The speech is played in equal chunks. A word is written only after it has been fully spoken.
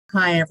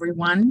Hi,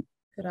 everyone.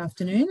 Good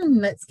afternoon, and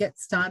let's get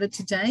started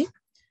today.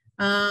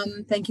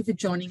 Thank you for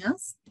joining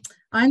us.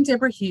 I'm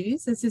Deborah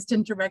Hughes,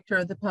 Assistant Director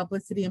of the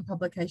Publicity and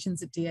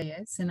Publications at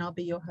DAS, and I'll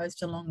be your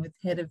host along with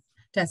Head of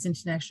DAS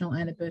International,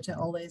 Annaberta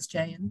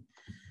Oles-Jayan.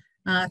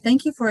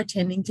 Thank you for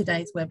attending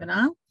today's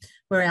webinar,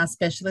 where our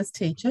specialist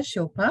teacher,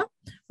 Shilpa,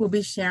 will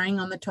be sharing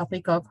on the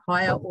topic of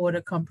higher order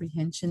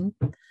comprehension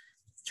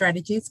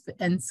strategies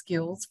and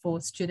skills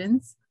for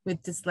students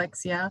with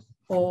dyslexia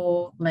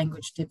or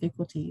language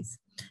difficulties.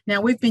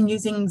 Now, we've been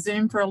using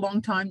Zoom for a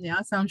long time now,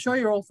 so I'm sure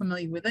you're all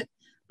familiar with it.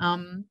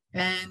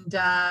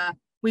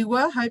 We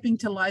were hoping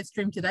to live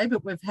stream today,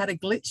 but we've had a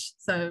glitch,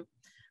 so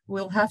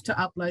we'll have to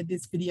upload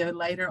this video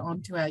later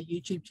onto our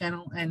YouTube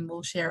channel, and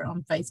we'll share it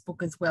on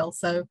Facebook as well.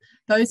 So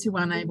those who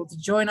aren't able to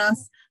join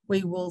us,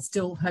 we will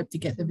still hope to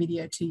get the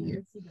video to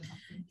you.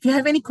 If you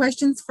have any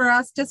questions for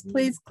us, just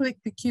please click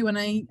the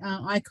Q&A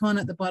icon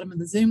at the bottom of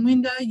the Zoom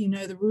window. You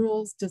know the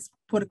rules, just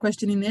put a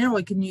question in there, or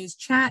you can use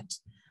chat.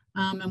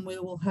 And we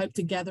will hope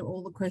to gather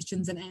all the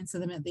questions and answer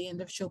them at the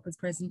end of Shilpa's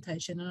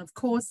presentation. And of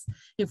course,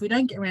 if we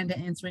don't get around to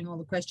answering all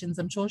the questions,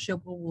 I'm sure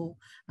Shilpa will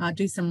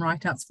do some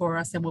write-ups for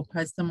us, and we'll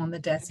post them on the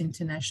DAS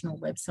International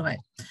website.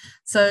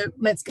 So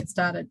let's get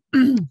started.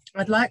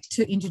 I'd like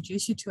to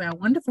introduce you to our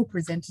wonderful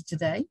presenter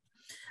today,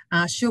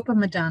 Shilpa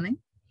Madani.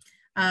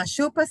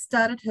 Shilpa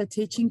started her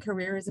teaching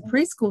career as a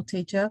preschool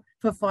teacher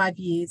for 5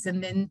 years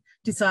and then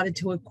decided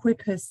to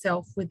equip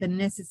herself with the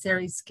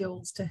necessary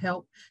skills to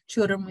help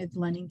children with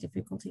learning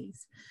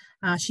difficulties.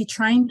 She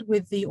trained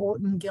with the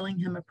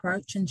Orton-Gillingham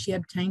approach, and she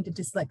obtained a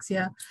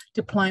dyslexia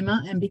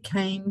diploma and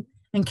came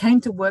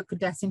to work for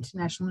DAS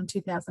International in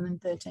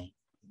 2013.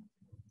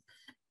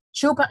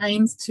 Shilpa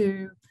aims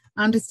to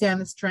understand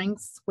the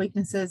strengths,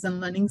 weaknesses, and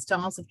learning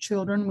styles of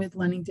children with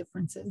learning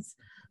differences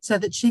so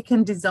that she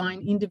can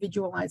design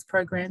individualized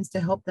programs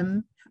to help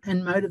them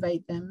and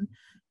motivate them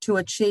to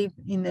achieve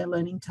in their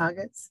learning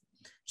targets.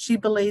 She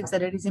believes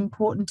that it is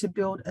important to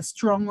build a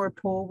strong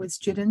rapport with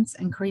students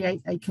and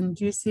create a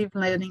conducive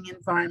learning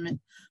environment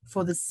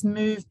for the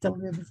smooth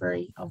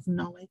delivery of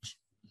knowledge.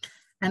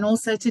 And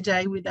also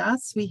today with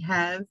us, we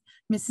have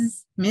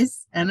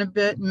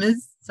Annaberta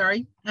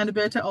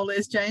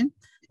Oles-Jayan,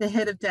 the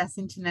head of DAS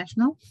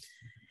International.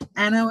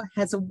 Anna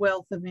has a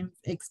wealth of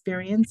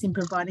experience in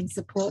providing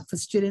support for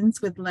students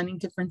with learning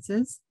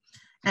differences.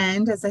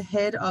 And as a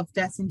head of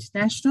DAS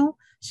International,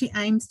 she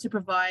aims to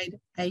provide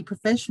a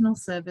professional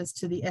service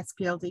to the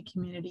SPLD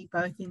community,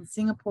 both in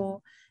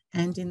Singapore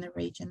and in the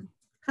region.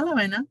 Hello,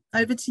 Anna,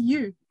 over to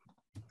you.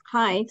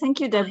 Hi, thank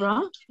you,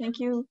 Deborah. Thank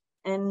you.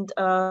 And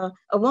a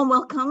warm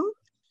welcome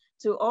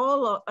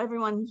to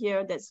everyone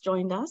here that's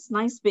joined us.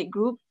 Nice big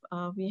group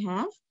we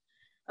have.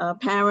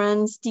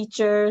 Parents,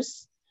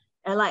 teachers,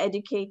 allied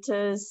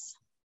educators.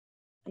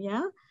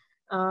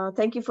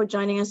 Thank you for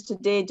joining us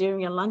today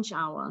during your lunch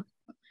hour.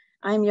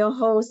 I'm your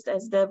host,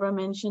 as Deborah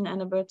mentioned,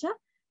 Annaberta,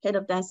 head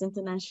of DAS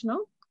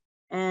International.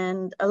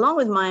 And along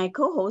with my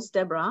co-host,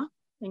 Deborah,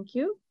 thank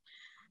you,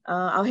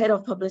 our head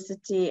of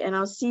publicity, and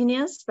our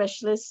senior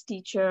specialist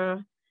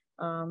teacher,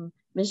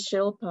 Ms.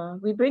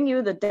 Shilpa, we bring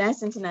you the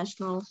DAS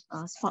International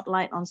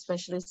Spotlight on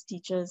Specialist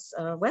Teachers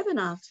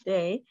webinar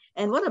today.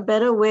 And what a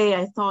better way,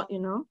 I thought,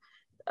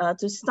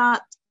 to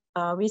start.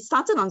 We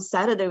started on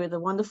Saturday with a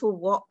wonderful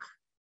walk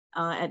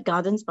at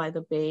Gardens by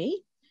the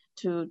Bay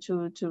to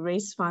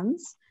raise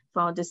funds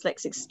for our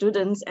dyslexic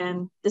students.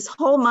 And this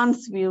whole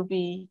month we'll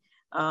be,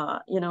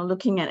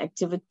 looking at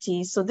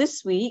activities. So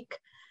this week,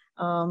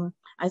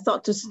 I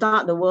thought to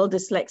start the World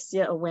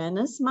Dyslexia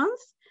Awareness Month.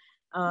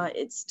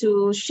 It's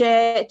to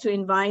share, to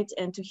invite,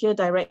 and to hear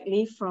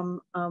directly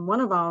from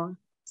one of our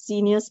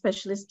senior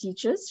specialist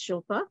teachers,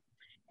 Shilpa,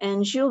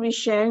 and she'll be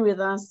sharing with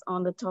us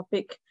on the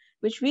topic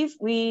which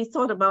we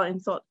thought about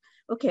and thought,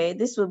 okay,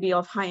 this will be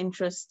of high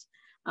interest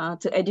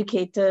to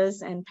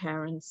educators and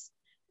parents.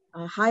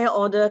 Higher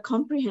order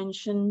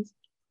comprehension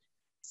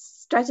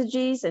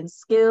strategies and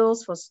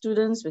skills for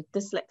students with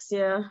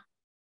dyslexia,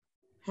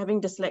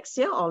 having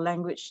dyslexia or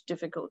language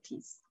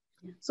difficulties.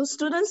 So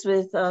students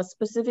with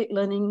specific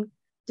learning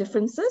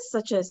differences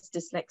such as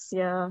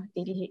dyslexia,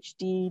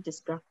 ADHD,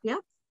 dysgraphia,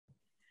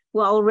 who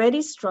are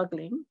already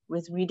struggling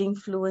with reading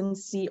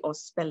fluency or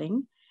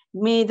spelling,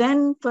 may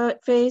then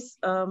face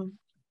a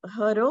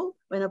hurdle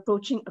when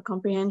approaching a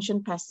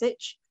comprehension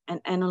passage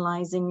and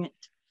analyzing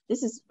it.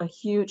 This is a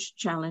huge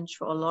challenge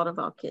for a lot of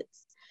our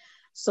kids.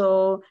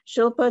 So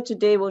Shilpa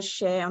today will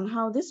share on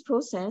how this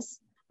process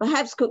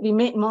perhaps could be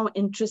made more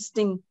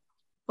interesting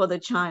for the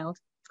child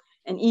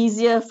and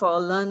easier for a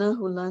learner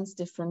who learns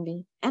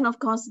differently. And of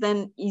course,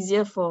 then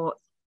easier for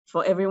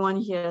everyone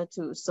here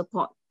to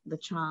support the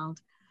child.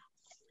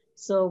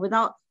 So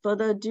without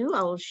further ado,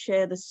 I will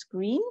share the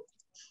screen.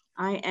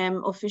 I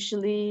am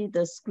officially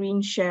the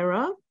screen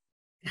sharer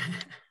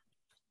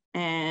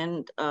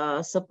and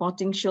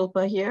supporting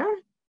Shilpa here.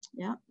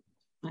 Yeah,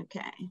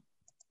 okay.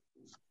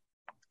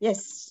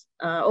 Yes,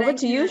 over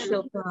to you,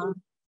 Shilpa.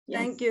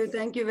 Yes.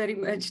 Thank you very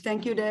much.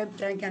 Thank you, Deb.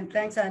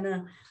 Thanks,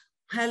 Anna.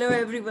 Hello,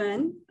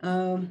 everyone.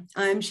 I'm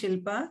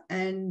Shilpa,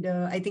 and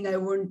I think I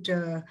won't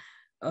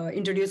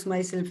introduce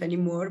myself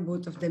anymore.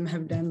 Both of them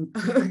have done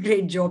a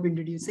great job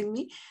introducing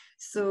me.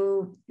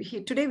 So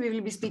today we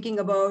will be speaking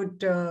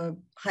about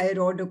higher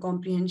order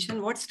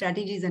comprehension, what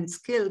strategies and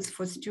skills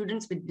for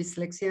students with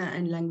dyslexia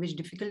and language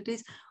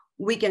difficulties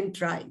we can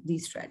try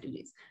these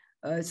strategies.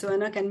 So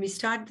Anna, can we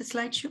start the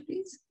slideshow,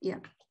 please? Yeah.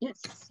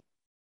 Yes.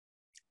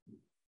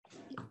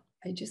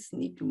 I just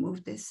need to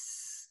move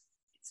this.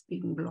 It's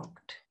being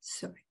blocked.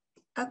 Sorry.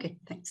 Okay,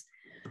 thanks.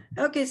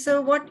 Okay,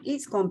 so what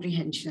is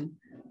comprehension?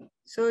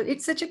 So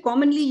it's such a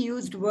commonly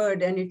used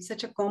word and it's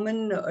such a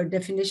common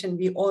definition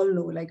we all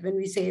know. Like when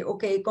we say,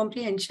 okay,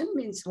 comprehension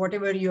means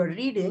whatever you're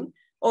reading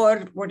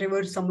or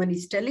whatever someone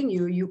is telling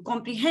you, you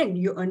comprehend,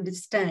 you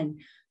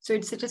understand. So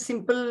it's such a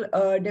simple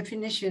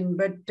definition,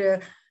 but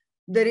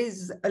there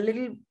is a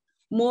little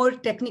more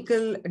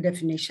technical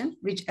definition,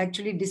 which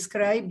actually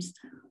describes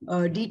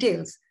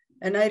details.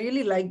 And I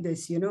really like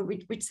this,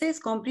 which says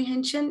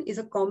comprehension is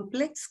a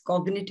complex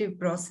cognitive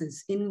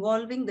process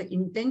involving the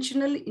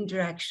intentional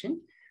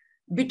interaction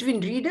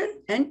between reader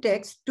and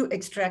text to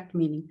extract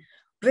meaning.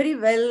 Very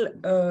well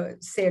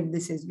said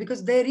this is,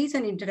 because there is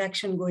an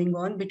interaction going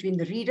on between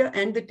the reader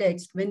and the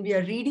text when we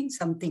are reading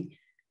something.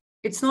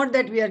 It's not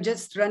that we are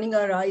just running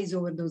our eyes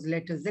over those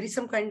letters. There is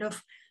some kind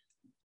of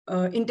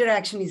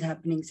interaction is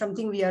happening,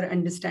 something we are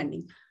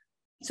understanding.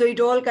 So it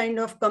all kind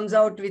of comes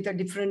out with a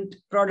different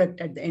product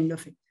at the end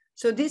of it.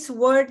 So this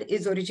word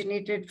is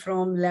originated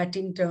from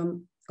Latin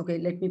term, okay,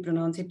 let me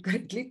pronounce it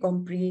correctly,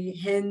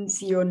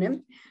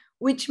 comprehensionem,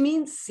 which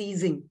means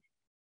seizing.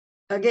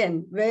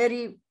 Again,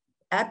 very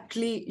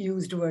aptly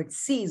used word,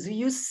 seize.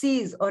 You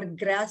seize or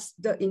grasp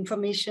the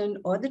information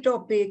or the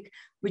topic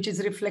which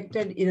is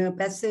reflected in a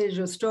passage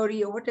or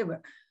story or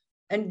whatever.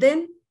 And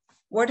then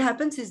what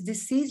happens is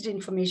this seized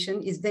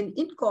information is then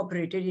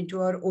incorporated into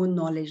our own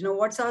knowledge. Now,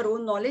 what's our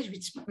own knowledge?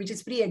 Which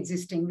is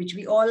pre-existing, which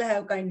we all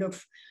have kind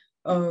of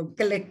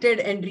collected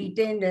and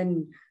retained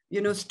and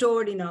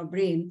stored in our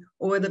brain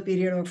over the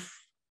period of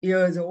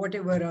years or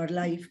whatever our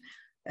life.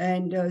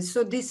 And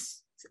so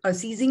this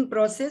seizing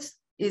process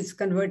is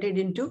converted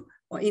into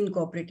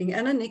incorporating.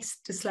 Anna,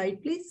 next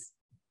slide, please.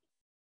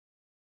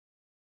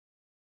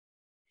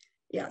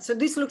 Yeah, so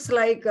this looks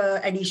like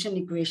addition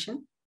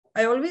equation.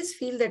 I always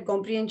feel that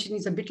comprehension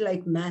is a bit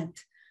like math.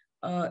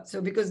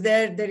 So because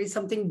there is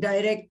something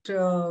direct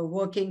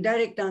working,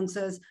 direct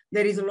answers.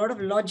 There is a lot of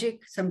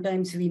logic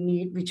sometimes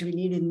which we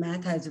need in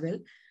math as well.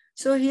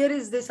 So here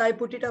is this, I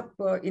put it up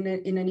in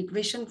an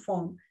equation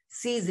form.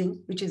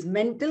 Seizing, which is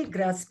mental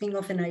grasping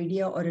of an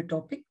idea or a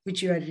topic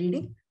which you are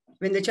reading.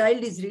 When the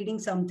child is reading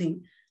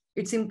something,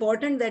 it's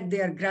important that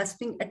they are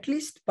grasping at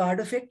least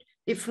part of it,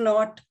 if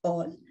not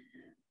all.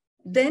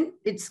 Then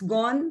it's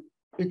gone.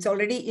 It's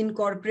already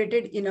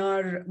incorporated in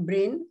our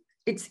brain.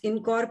 It's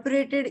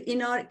incorporated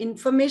in our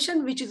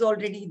information, which is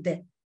already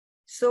there.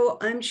 So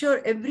I'm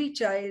sure every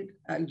child,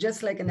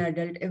 just like an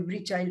adult,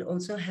 every child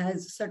also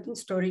has certain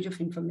storage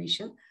of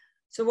information.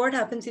 So what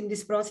happens in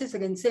this process?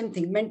 Again, same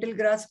thing, mental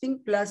grasping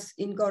plus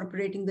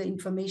incorporating the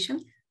information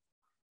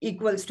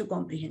equals to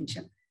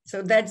comprehension.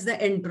 So that's the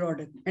end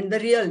product and the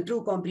real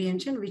true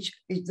comprehension, which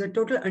is the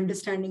total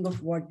understanding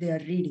of what they are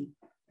reading.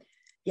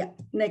 Yeah,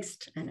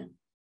 next, Anna.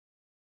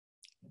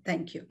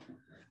 Thank you.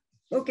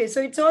 Okay,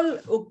 so it's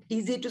all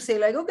easy to say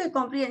like, okay,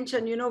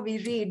 comprehension,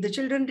 we read, the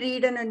children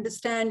read and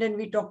understand and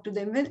we talk to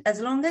them.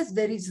 As long as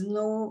there is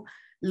no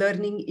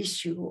learning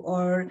issue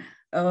or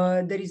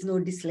there is no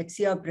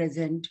dyslexia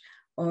present,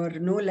 or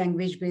no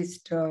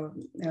language-based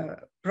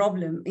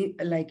problem,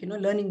 like,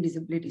 learning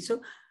disability.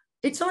 So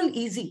it's all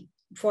easy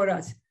for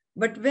us.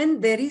 But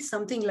when there is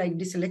something like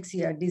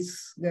dyslexia,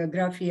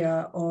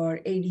 dysgraphia, or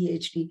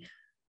ADHD,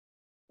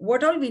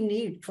 what all we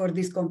need for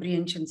these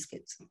comprehension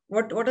skills?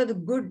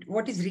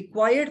 What is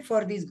required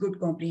for these good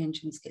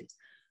comprehension skills?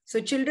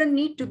 So children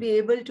need to be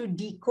able to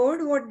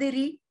decode what they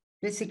read,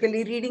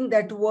 basically reading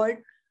that word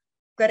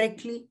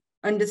correctly,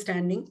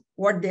 understanding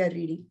what they are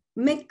reading,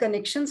 make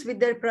connections with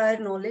their prior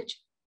knowledge,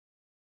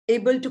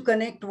 able to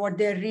connect what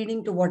they're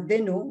reading to what they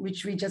know,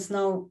 which we just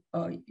now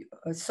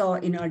saw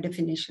in our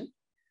definition.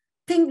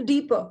 Think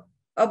deeper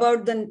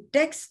about the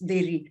text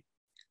they read.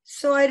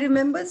 So I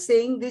remember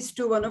saying this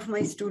to one of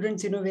my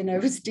students, when I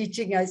was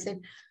teaching, I said,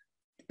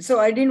 so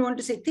I didn't want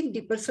to say think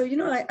deeper. So,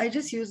 I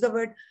just used the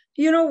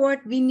word,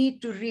 we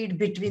need to read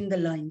between the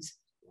lines.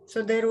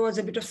 So there was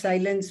a bit of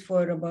silence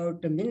for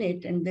about a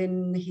minute. And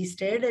then he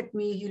stared at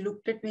me, he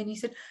looked at me and he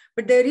said,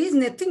 but there is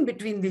nothing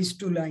between these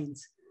two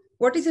lines.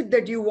 What is it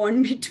that you want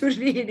me to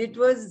read? It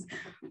was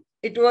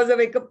a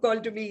wake-up call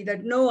to me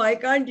that, no, I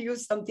can't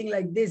use something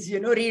like this,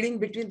 reading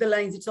between the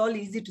lines. It's all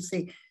easy to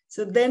say.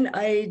 So then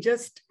I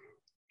just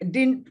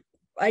didn't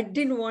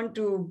want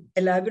to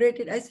elaborate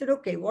it. I said,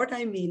 okay, what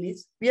I mean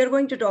is we are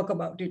going to talk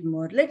about it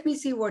more. Let me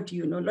see what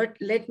you know.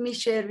 Let me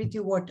share with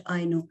you what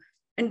I know.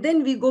 And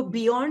then we go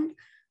beyond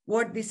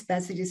what this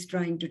passage is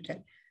trying to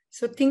tell.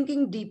 So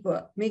thinking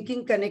deeper,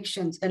 making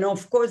connections, and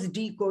of course,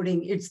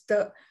 decoding, it's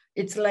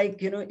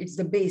like, it's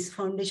the base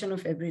foundation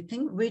of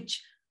everything,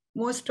 which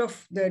most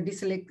of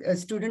the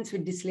students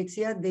with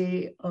dyslexia,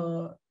 they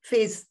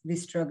face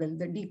this struggle,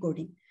 the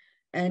decoding.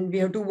 And we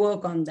have to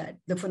work on that,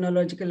 the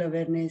phonological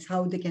awareness,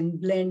 how they can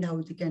blend,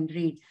 how they can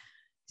read.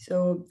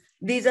 So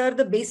these are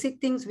the basic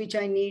things which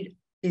I need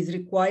is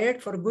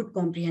required for good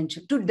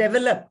comprehension, to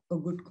develop a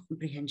good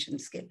comprehension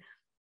skill.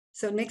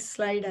 So next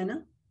slide,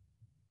 Anna.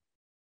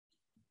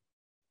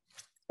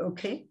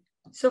 Okay.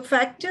 So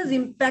factors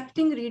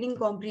impacting reading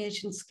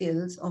comprehension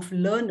skills of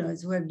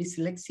learners who have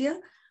dyslexia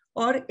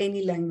or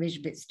any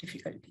language-based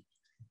difficulty.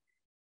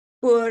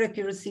 Poor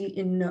accuracy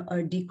in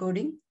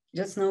decoding,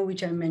 just now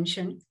which I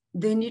mentioned,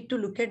 they need to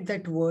look at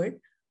that word.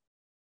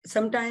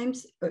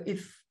 Sometimes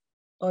if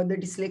the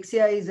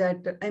dyslexia is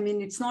at, I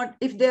mean, it's not,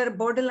 if they're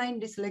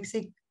borderline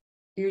dyslexic,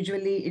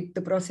 usually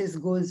the process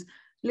goes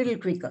a little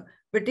quicker.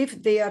 But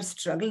if they are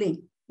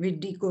struggling with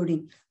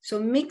decoding, so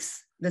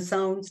mix the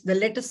sounds, the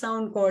letter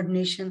sound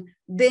coordination,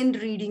 then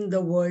reading the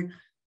word,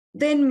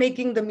 then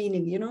making the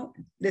meaning, you know,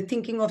 the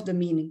thinking of the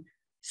meaning.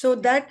 So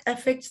that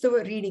affects the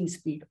reading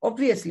speed,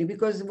 obviously,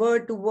 because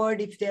word to word,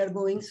 if they are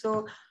going.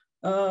 So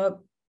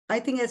I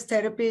think as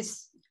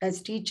therapists,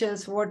 as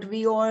teachers, what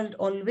we all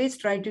always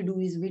try to do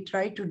is we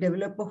try to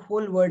develop a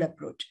whole word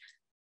approach.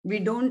 We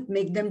don't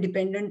make them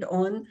dependent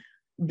on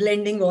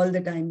blending all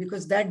the time,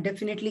 because that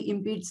definitely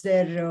impedes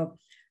their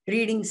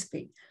reading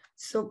speed.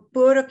 So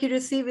poor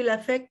accuracy will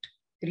affect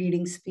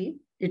reading speed.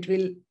 It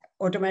will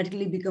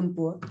automatically become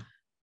poor.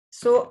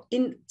 So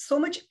so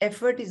much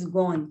effort is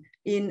gone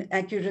in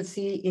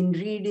accuracy, in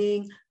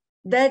reading,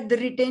 that the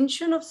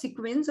retention of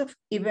sequence of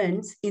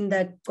events in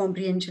that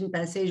comprehension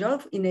passage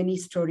of in any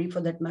story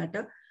for that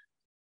matter,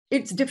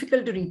 it's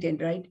difficult to retain,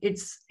 right?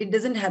 It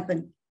doesn't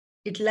happen.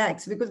 It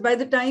lacks, because by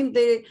the time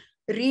they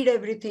read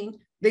everything,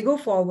 they go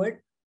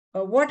forward.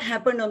 What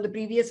happened on the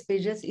previous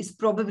pages is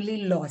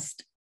probably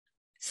lost.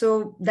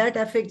 So that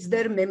affects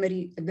their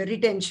memory, the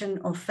retention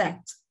of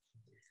facts.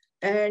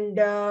 And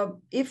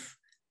if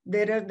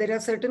there are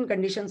certain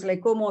conditions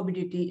like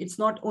comorbidity, it's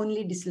not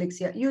only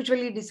dyslexia.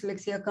 Usually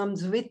dyslexia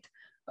comes with,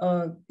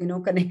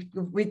 connect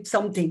with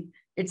something.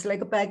 It's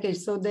like a package.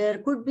 So there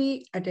could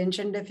be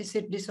attention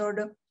deficit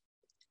disorder.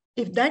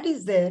 If that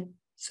is there,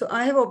 so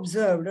I have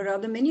observed, or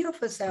rather many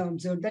of us have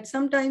observed, that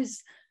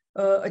sometimes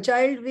a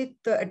child with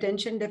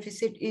attention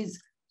deficit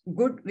is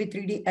good with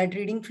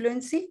reading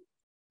fluency.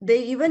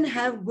 They even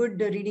have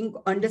good reading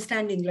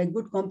understanding, like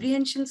good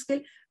comprehension skill,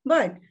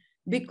 but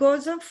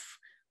because of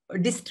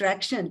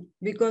distraction,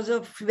 because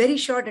of very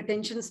short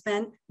attention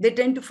span, they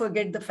tend to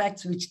forget the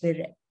facts which they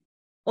read,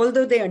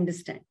 although they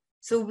understand.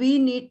 So we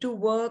need to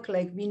work,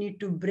 like we need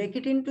to break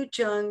it into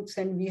chunks,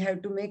 and we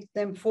have to make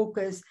them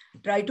focus,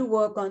 try to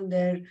work on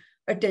their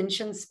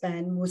attention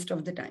span most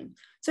of the time.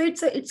 So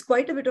it's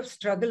quite a bit of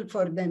struggle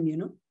for them, you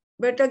know.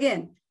 But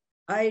again,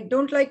 I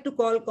don't like to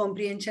call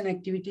comprehension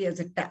activity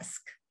as a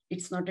task.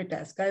 It's not a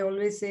task. I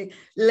always say,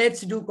 let's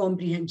do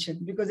comprehension,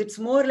 because it's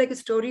more like a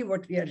story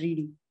what we are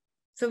reading.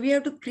 So we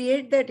have to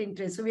create that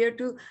interest. So we have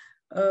to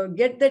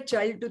get that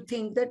child to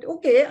think that,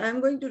 okay, I'm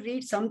going to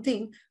read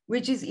something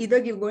which is either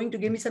going to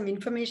give me some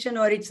information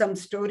or it's some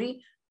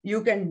story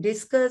you can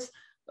discuss.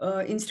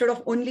 Instead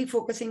of only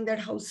focusing that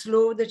how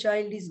slow the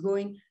child is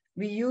going,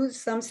 we use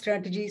some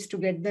strategies to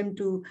get them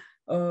to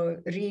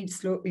read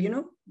slow, you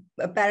know,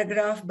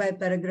 paragraph by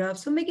paragraph.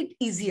 So make it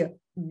easier,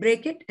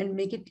 break it and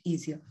make it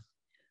easier.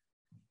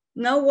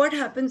 Now what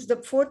happens,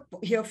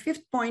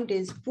 fifth point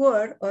is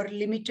poor or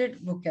limited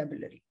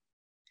vocabulary.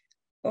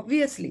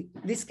 Obviously,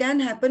 this can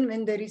happen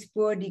when there is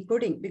poor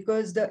decoding,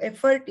 because the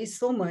effort is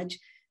so much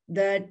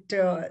that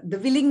the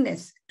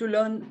willingness to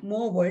learn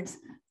more words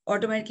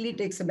automatically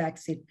takes a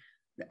backseat.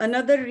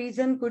 Another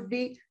reason could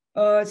be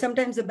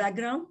sometimes the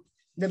background.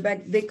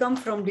 They come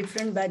from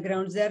different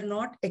backgrounds. They are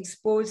not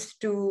exposed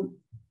to,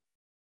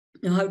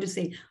 how to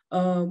say,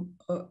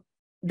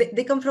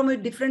 they come from a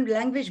different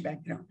language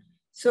background.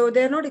 So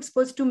they're not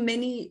exposed to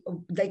many,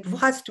 like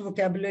vast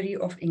vocabulary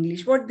of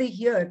English. What they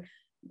hear,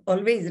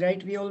 always,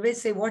 right? We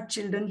always say what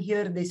children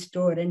hear, they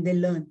store and they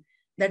learn.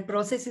 That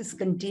process is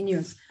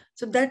continuous.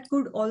 So that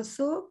could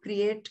also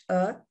create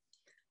a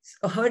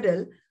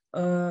hurdle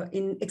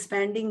in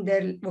expanding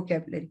their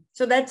vocabulary.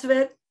 So that's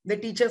where the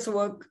teacher's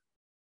work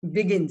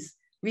begins.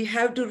 We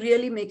have to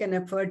really make an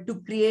effort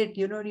to create,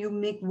 you know, you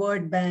make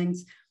word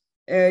banks,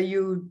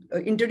 you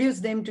introduce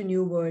them to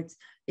new words.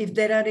 If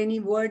there are any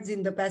words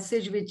in the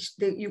passage which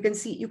you can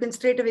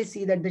straight away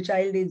see that the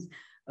child is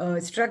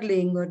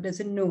struggling or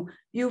doesn't know,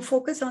 you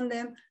focus on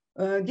them,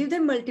 give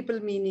them multiple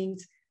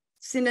meanings,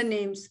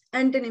 synonyms,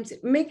 antonyms,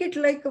 make it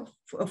like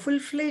a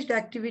full-fledged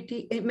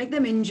activity, make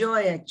them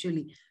enjoy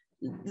actually.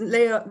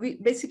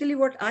 Basically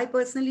what I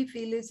personally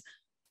feel is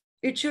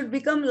it should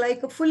become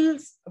like a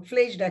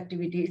full-fledged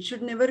activity. It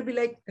should never be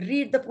like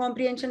read the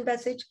comprehension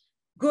passage,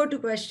 go to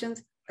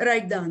questions,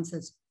 write the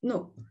answers.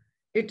 No,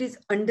 it is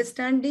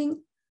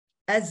understanding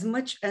as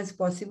much as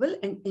possible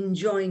and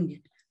enjoying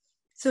it.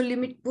 So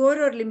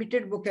poor or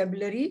limited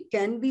vocabulary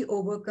can be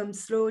overcome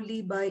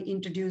slowly by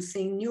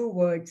introducing new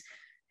words.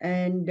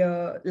 And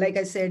like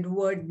I said,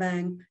 word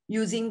bank,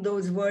 using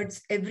those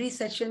words every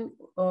session,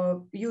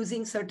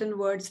 using certain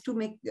words to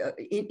make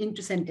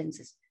into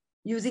sentences.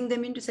 Using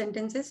them into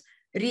sentences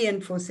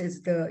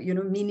reinforces the,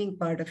 meaning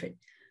part of it.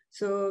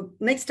 So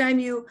next time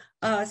you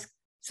ask,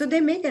 so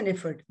they make an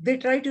effort. They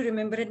try to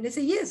remember it and they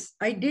say, yes,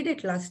 I did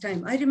it last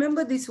time. I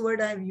remember this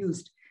word I have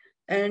used.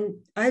 And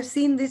I've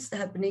seen this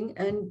happening.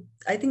 And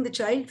I think the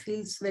child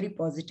feels very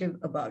positive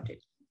about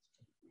it.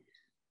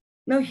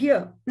 Now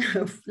here,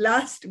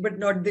 last but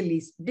not the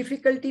least,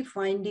 difficulty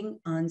finding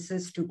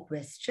answers to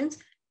questions,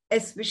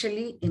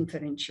 especially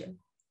inferential.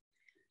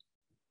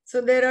 So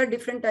there are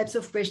different types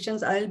of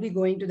questions. I'll be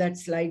going to that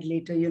slide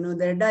later.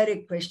 There are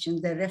direct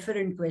questions, there are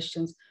referent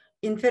questions.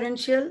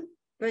 Inferential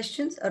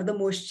questions are the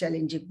most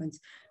challenging ones,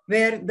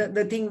 where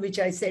the thing which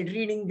I said,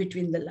 reading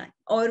between the lines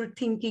or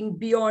thinking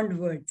beyond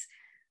words,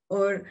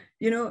 or,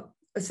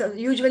 so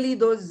usually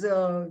those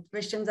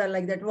questions are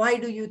like that. Why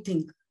do you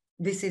think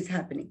this is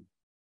happening?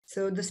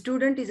 So the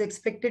student is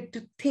expected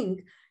to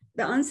think.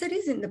 The answer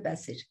is in the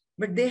passage,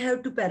 but they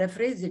have to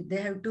paraphrase it.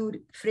 They have to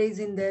phrase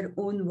in their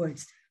own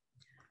words.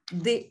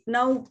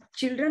 Now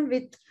children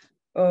with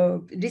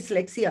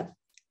dyslexia,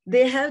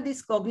 they have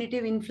this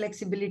cognitive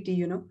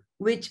inflexibility,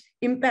 which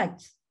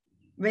impacts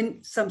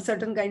when some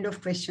certain kind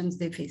of questions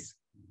they face.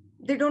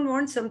 They don't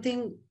want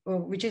something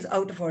which is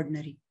out of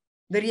ordinary.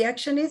 The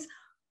reaction is,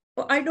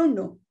 oh, I don't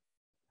know,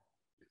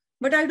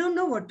 but I don't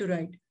know what to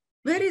write.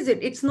 Where is it?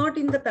 It's not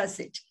in the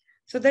passage.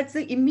 So that's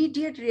the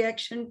immediate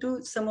reaction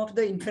to some of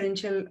the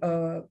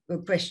inferential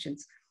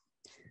questions.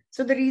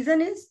 So the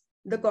reason is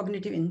the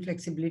cognitive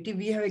inflexibility.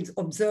 We have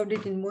observed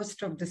it in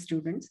most of the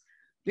students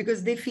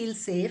because they feel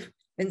safe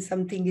when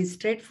something is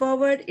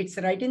straightforward, it's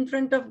right in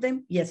front of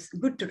them. Yes,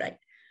 good to write.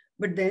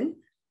 But then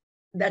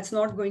that's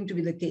not going to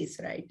be the case,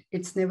 right?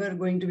 It's never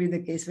going to be the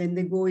case when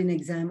they go in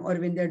exam or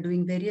when they're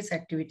doing various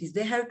activities.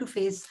 They have to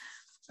face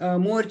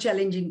more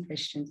challenging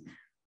questions.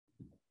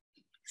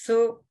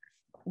 So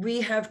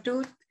we have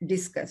to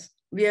discuss.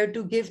 We have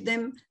to give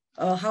them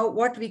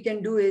what we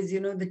can do is,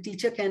 the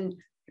teacher can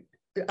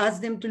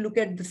ask them to look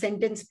at the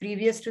sentence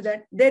previous to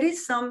that. There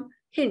is some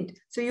hint.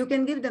 So you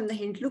can give them the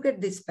hint. Look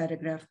at this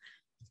paragraph.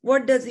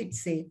 What does it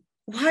say?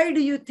 Why do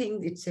you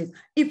think it says?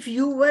 If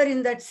you were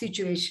in that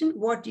situation,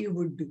 what you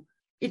would do?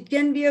 It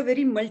can be a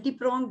very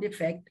multi-pronged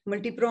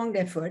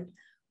effort,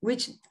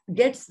 which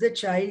gets the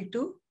child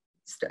to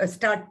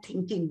start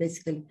thinking,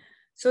 basically.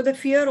 So the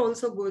fear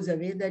also goes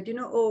away that,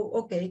 oh,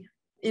 okay,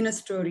 in a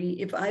story,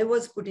 if I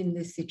was put in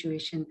this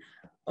situation,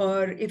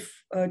 or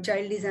if a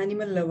child is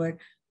animal lover,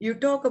 you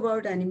talk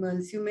about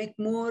animals, you make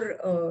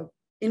more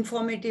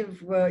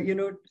informative,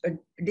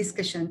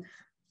 discussion.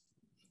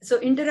 So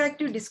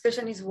interactive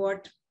discussion is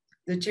what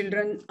the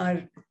children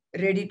are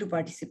ready to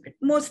participate.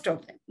 Most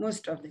of them.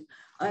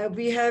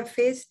 We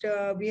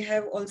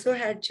have also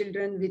had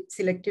children with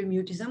selective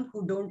mutism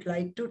who don't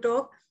like to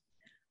talk,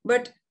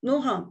 but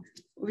no harm.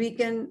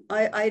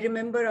 I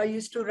remember I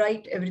used to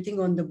write everything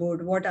on the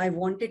board, what I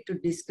wanted to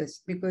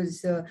discuss,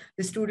 because the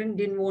student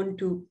didn't want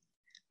to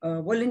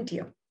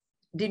volunteer,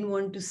 didn't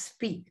want to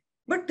speak.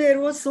 But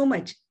there was so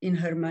much in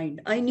her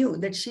mind. I knew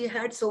that she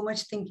had so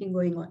much thinking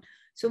going on.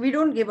 So we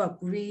don't give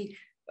up. We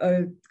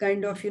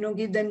kind of,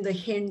 give them the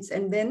hints,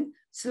 and then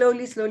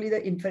slowly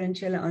the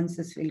inferential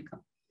answers will come.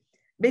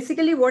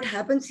 Basically, what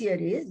happens here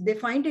is they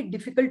find it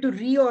difficult to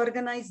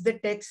reorganize the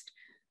text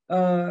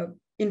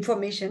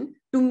information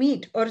to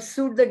meet or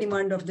suit the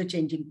demand of the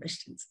changing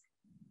questions.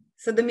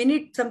 So the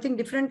minute something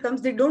different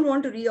comes, they don't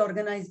want to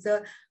reorganize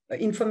the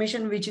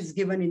information which is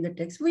given in the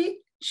text.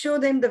 We show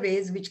them the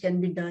ways which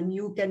can be done.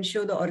 You can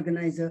show the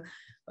organizer.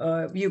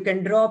 You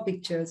can draw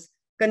pictures,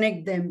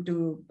 connect them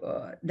to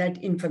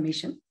that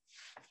information.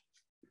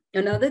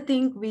 Another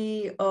thing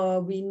we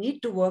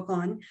need to work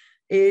on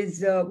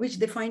is, which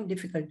they find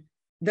difficult,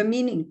 the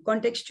meaning,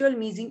 contextual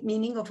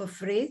meaning of a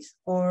phrase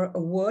or a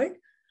word,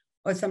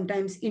 or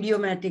sometimes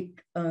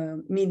idiomatic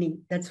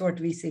meaning. That's what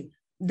we say.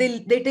 They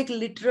take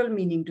literal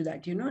meaning to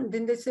that, and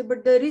then they say,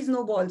 but there is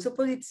no ball.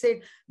 Suppose it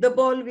said the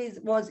ball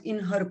was in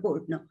her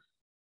court now.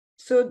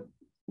 So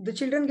the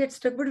children get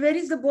stuck, but where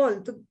is the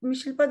ball?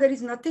 Ms. Shilpa, there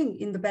is nothing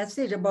in the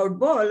passage about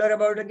ball or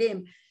about a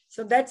game.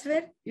 So that's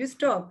where you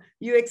stop,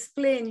 you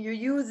explain, you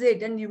use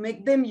it, and you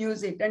make them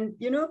use it. And,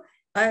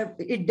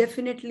 it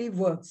definitely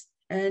works.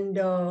 And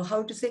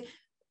how to say,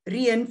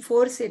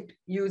 reinforce it,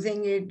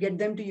 using it, get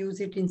them to use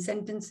it in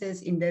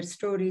sentences, in their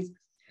stories.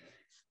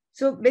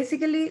 So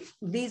basically,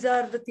 these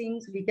are the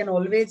things we can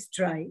always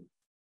try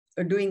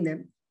doing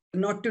them,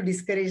 not to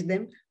discourage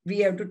them. We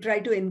have to try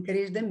to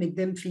encourage them, make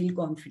them feel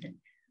confident.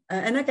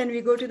 Anna, can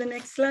we go to the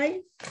next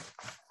slide?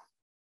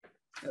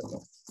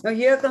 Okay. Now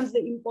here comes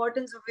the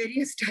importance of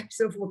various types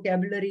of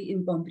vocabulary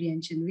in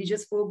comprehension. We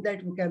just spoke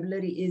that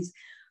vocabulary is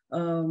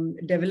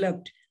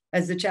developed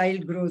as the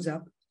child grows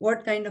up.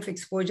 What kind of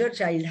exposure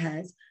child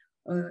has.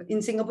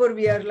 In Singapore,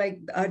 we are like,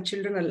 our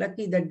children are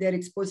lucky that they're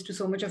exposed to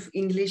so much of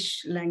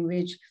English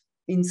language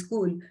in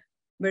school.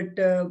 But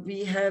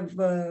we have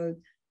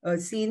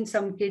seen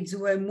some kids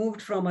who have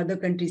moved from other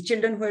countries,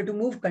 children who have to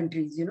move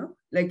countries,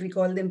 like we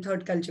call them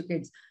third culture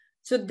kids.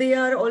 So they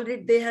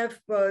have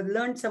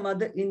learned some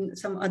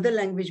other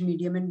language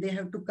medium, and they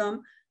have to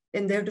come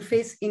and they have to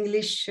face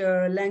English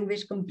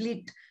language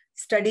complete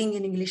studying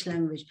in English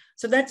language.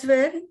 So that's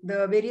where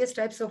the various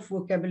types of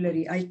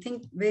vocabulary, I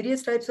think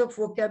various types of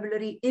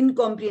vocabulary in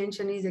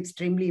comprehension is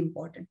extremely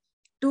important.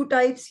 Two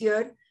types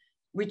here,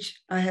 which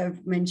I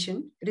have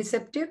mentioned: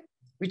 receptive,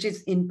 which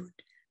is input,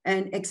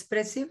 and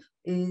expressive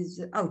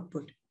is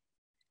output.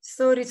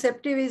 So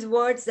receptive is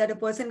words that a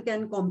person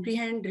can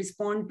comprehend,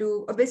 respond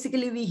to, or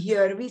basically we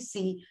hear, we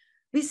see,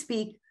 we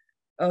speak,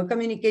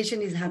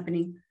 communication is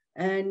happening.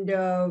 And,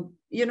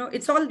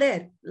 it's all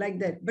there like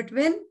that. But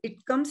when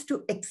it comes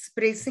to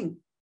expressing,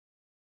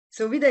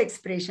 so with the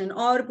expression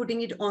or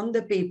putting it on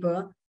the paper,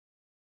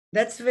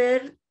 that's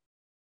where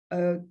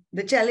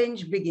the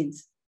challenge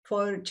begins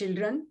for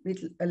children with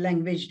a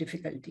language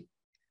difficulty.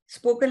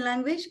 Spoken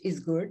language is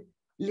good.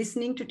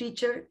 Listening to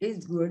teacher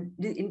is good.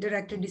 The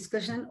interactive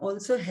discussion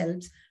also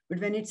helps. But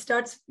when it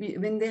starts,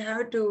 when they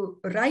have to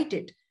write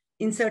it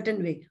in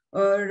certain way,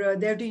 or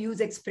they have to use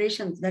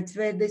expressions, that's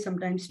where they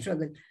sometimes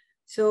struggle.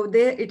 So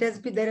there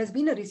has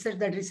been a research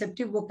that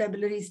receptive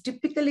vocabulary is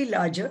typically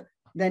larger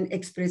than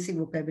expressive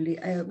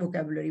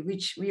vocabulary,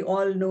 which we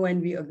all know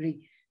and we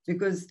agree,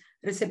 because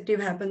receptive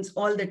happens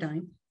all the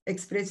time.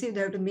 Expressive,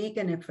 they have to make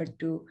an effort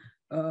to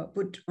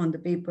put on the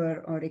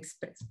paper or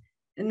express.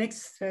 The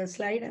next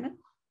slide, Anna.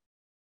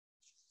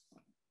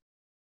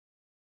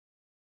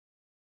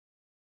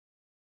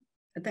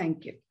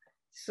 Thank you.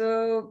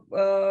 So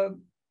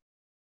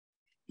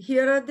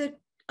here are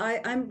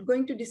I'm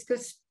going to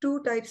discuss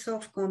two types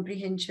of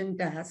comprehension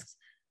tasks.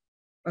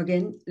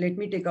 Again, let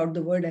me take out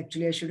the word,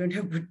 actually, I shouldn't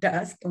have put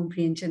task,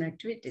 comprehension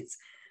activities.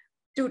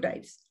 Two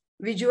types: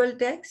 visual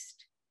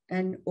text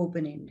and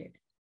open-ended.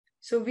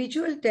 So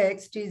visual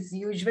text is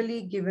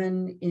usually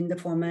given in the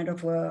format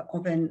of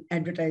an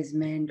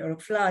advertisement or a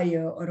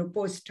flyer or a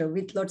poster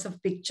with lots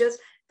of pictures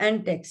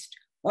and text.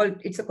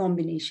 It's a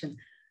combination.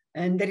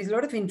 And there is a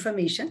lot of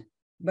information,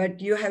 but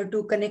you have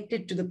to connect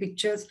it to the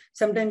pictures.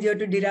 Sometimes you have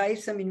to derive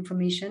some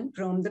information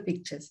from the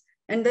pictures.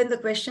 And then the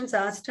questions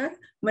asked are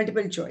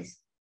multiple choice.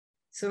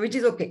 So which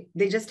is okay.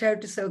 They just have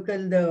to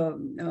circle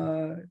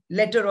the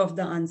letter of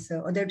the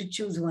answer, or they have to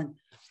choose one.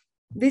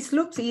 This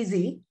looks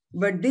easy,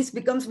 but this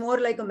becomes more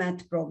like a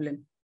math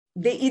problem.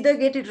 They either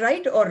get it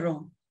right or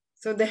wrong.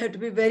 So they have to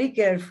be very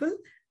careful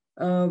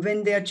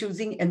when they are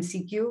choosing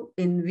MCQ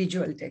in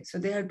visual text. So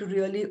they have to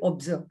really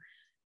observe.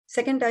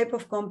 Second type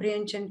of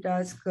comprehension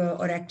task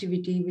or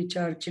activity which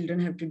our children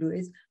have to do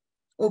is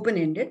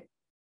open-ended,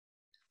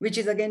 which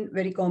is again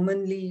very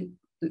commonly,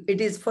 it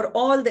is for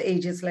all the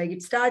ages, like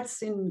it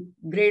starts in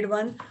grade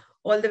 1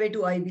 all the way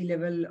to IB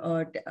level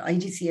or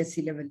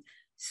IGCSE level.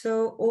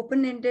 So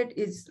open-ended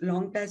is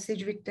long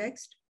passage with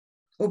text,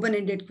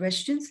 open-ended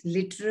questions,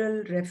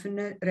 literal,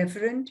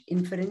 referent,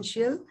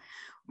 inferential,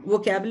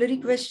 vocabulary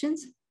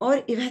questions,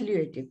 or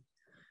evaluative.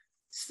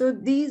 So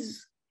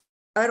these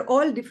are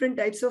all different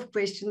types of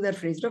questions are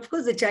phrased. Of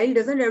course, the child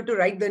doesn't have to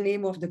write the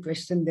name of the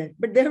question there,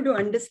 but they have to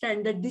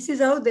understand that this is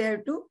how they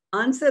have to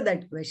answer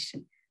that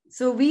question.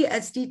 So we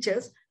as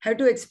teachers have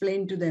to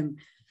explain to them.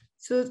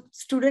 So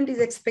student is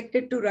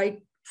expected to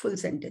write full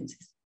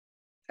sentences.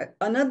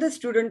 Another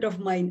student of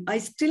mine, I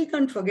still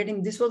can't forget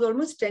him. This was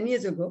almost 10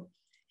 years ago.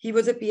 He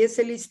was a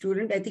PSLE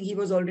student. I think he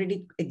was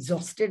already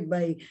exhausted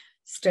by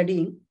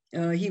studying.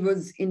 He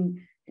was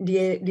in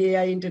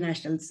DAI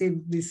International,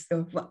 same this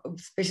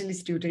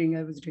specialist tutoring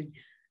I was doing.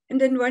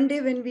 And then one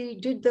day when we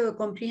did the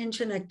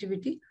comprehension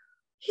activity,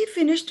 he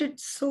finished it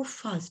so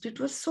fast. It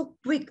was so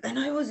quick and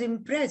I was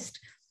impressed.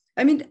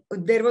 I mean,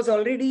 there was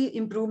already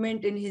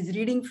improvement in his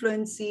reading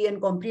fluency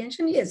and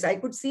comprehension. Yes, I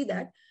could see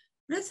that.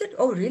 But I said,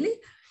 oh, really?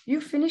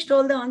 You finished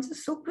all the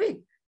answers so quick.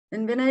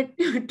 And when I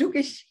took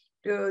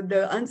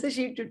the answer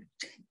sheet,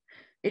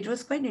 it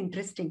was quite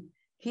interesting.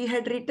 He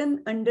had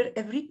written under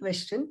every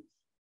question,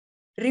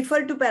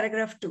 refer to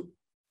paragraph 2,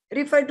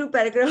 refer to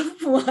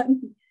paragraph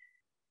 1.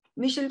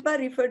 Mishilpa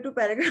referred to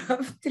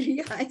paragraph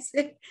 3.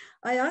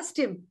 I asked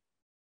him,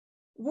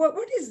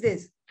 what is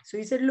this? So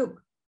he said,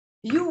 look,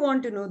 you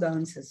want to know the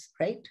answers,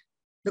 right?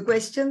 The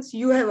questions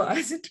you have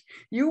asked,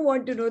 you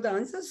want to know the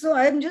answers. So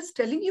I'm just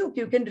telling you,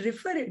 you can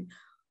refer it.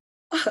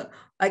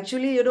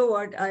 Actually, you know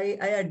what? I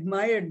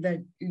admired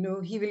that,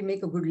 he will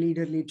make a good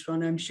leader later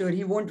on. I'm sure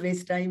he won't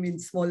waste time in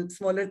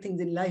smaller things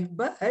in life.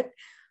 But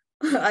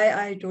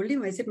I told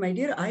him, I said, my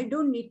dear, I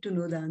don't need to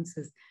know the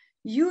answers.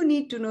 You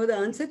need to know the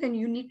answer and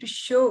you need to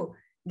show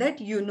that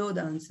you know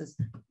the answers.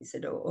 He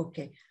said, oh,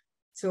 okay.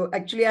 So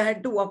actually I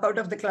had to walk out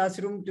of the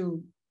classroom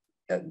to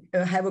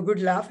have a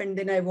good laugh. And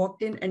then I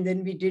walked in and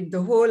then we did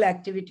the whole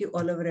activity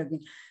all over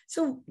again.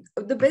 So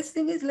the best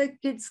thing is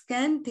like kids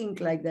can think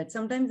like that.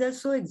 Sometimes they're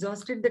so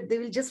exhausted that they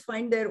will just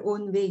find their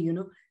own way,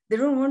 They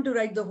don't want to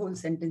write the whole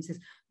sentences.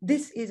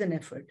 This is an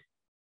effort.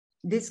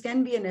 This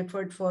can be an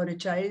effort for a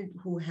child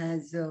who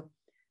has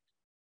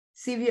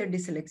severe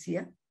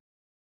dyslexia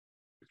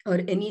or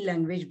any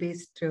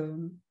language-based,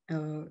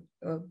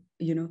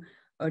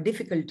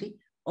 difficulty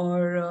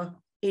or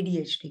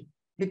ADHD,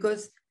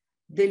 because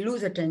they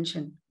lose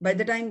attention. By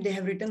the time they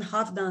have written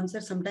half the answer,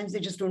 sometimes they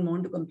just don't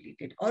want to complete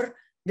it, or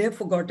they have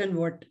forgotten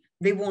what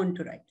they want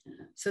to write.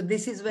 So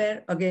this is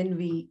where, again,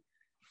 we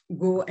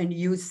go and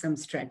use some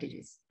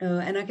strategies.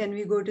 Anna, can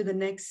we go to the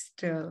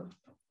next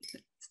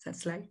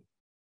slide?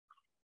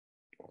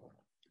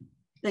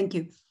 Thank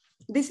you.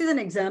 This is an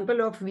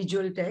example of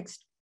visual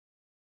text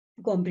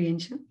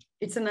comprehension.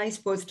 It's a nice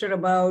poster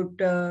about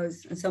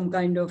some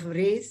kind of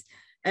race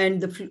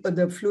and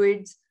the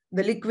fluids,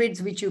 the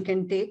liquids which you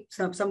can take.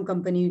 Some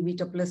company,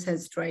 Vita Plus,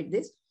 has tried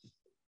this.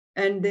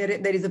 And there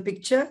is a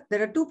picture.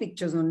 There are 2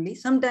 pictures only.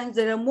 Sometimes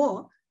there are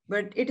more,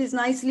 but it is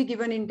nicely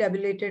given in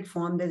tabulated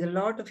form. There's a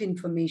lot of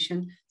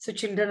information. So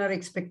children are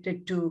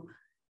expected to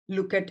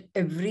look at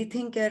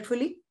everything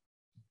carefully.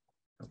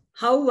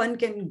 How one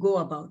can go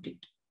about it.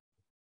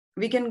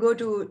 We can go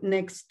to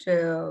next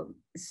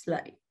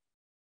slide.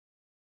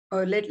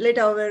 Or let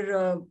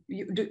our,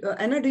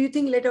 Anna, do you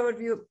think let our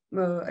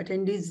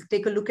attendees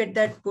take a look at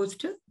that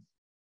poster?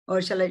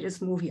 Or shall I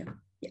just move here?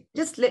 Yeah,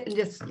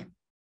 yeah.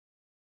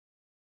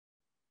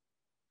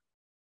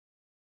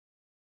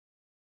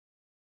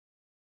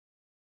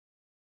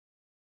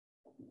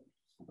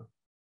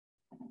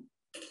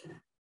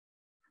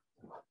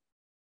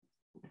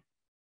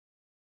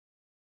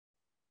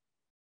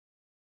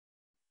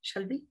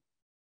 Shall we?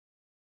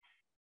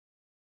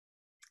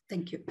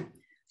 Thank you.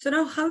 So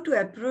now how to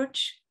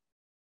approach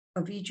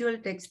a visual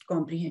text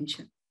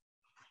comprehension.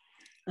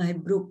 I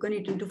have broken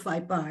it into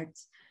 5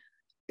 parts.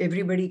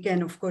 Everybody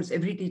can, of course,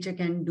 every teacher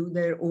can do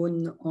their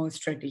own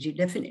strategy,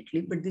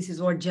 definitely. But this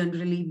is what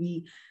generally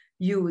we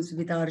use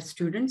with our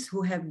students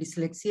who have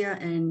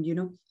dyslexia and,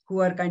 who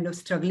are kind of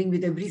struggling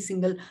with every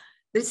single,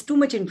 there's too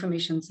much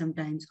information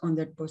sometimes on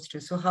that poster.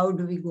 So how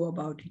do we go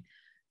about it?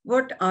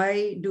 What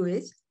I do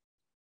is,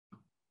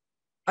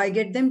 I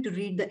get them to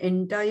read the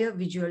entire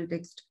visual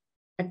text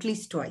at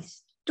least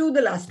twice to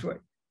the last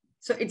word.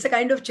 So it's a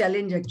kind of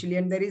challenge actually,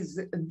 and there is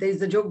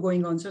a joke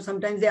going on. So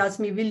sometimes they ask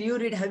me, "Will you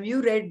read? Have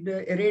you read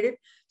it?"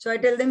 So I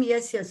tell them,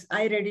 "Yes,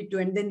 I read it too."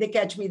 And then they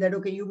catch me that,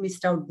 "Okay, you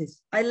missed out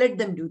this." I let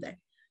them do that.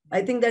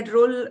 I think that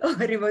role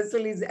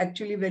reversal is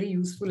actually very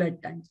useful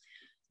at times.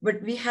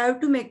 But we have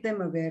to make them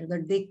aware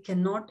that they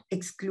cannot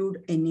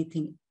exclude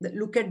anything.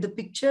 Look at the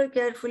picture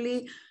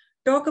carefully.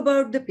 Talk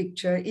about the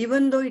picture,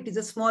 even though it is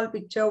a small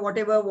picture,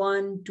 whatever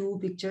 1, 2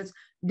 pictures,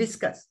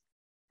 discuss.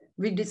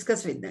 We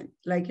discuss with them,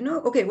 like,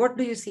 okay, what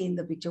do you see in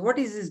the picture? What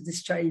is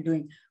this child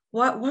doing?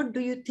 What do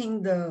you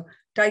think the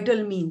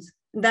title means?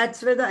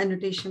 That's where the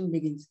annotation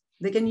begins.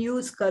 They can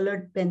use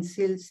colored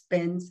pencils,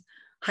 pens,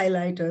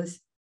 highlighters.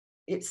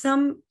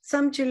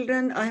 Some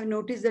children, I have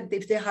noticed that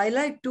if they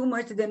highlight too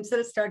much,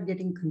 themselves start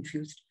getting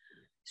confused.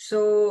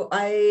 So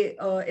I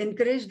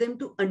encourage them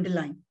to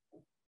underline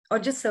or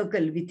just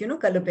circle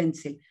with, color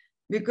pencil.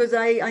 Because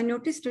I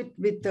noticed it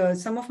with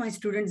some of my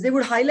students, they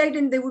would highlight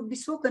and they would be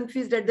so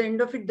confused at the end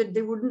of it that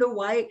they wouldn't know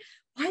why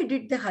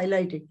did they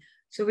highlight it.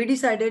 So we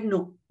decided,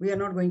 no, we are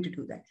not going to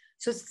do that.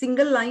 So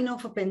single line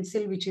of a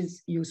pencil, which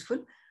is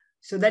useful.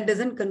 So that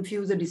doesn't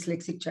confuse a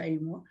dyslexic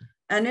child more.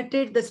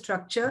 Annotate the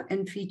structure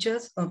and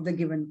features of the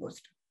given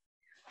poster.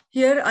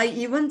 Here, I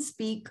even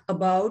speak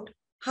about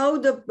how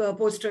the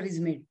poster is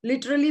made.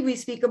 Literally, we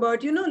speak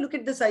about, look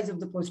at the size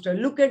of the poster,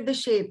 look at the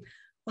shape,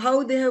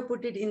 how they have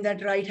put it in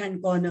that right-hand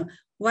corner,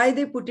 why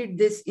they put it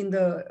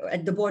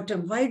at the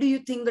bottom. Why do you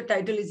think the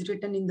title is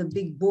written in the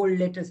big bold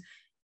letters?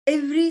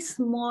 Every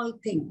small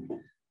thing.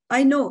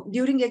 I know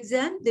during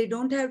exam, they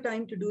don't have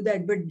time to do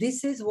that, but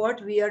this is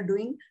what we are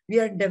doing. We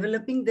are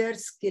developing their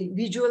skill,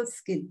 visual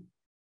skill.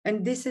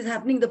 And this is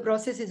happening, the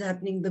process is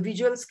happening, the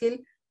visual skill,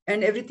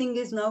 and everything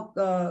is now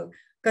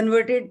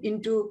converted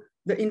into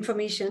the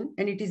information,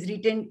 and it is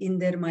retained in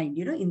their mind,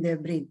 in their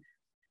brain.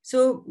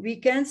 So we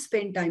can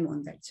spend time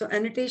on that. So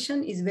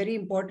annotation is very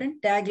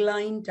important.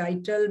 Tagline,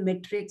 title,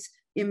 metrics,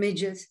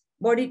 images,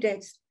 body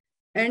text,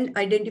 and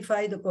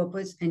identify the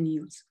purpose and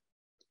use.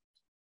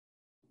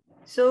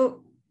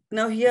 So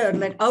now here,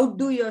 like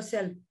outdo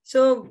yourself.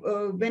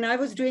 So when I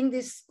was doing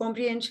this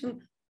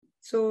comprehension,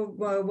 so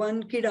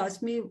one kid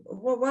asked me,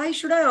 why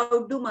should I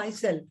outdo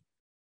myself?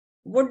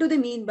 What do they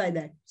mean by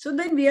that? So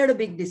then we had a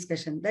big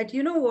discussion that,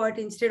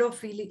 instead of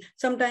feeling,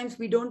 sometimes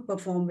we don't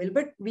perform well,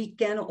 but we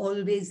can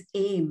always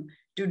aim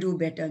to do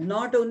better.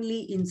 Not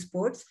only in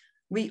sports,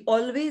 we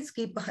always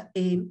keep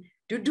aim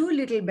to do a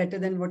little better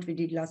than what we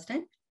did last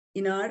time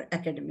in our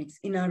academics,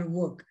 in our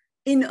work,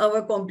 in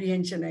our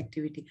comprehension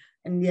activity.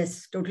 And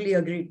yes, totally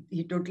agreed.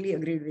 He totally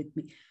agreed with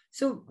me.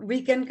 So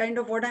we can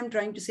what I'm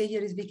trying to say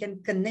here is we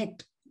can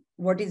connect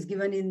what is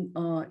given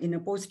in a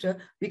poster.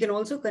 We can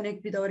also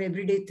connect with our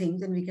everyday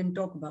things and we can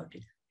talk about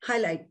it.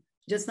 Highlight.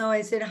 Just now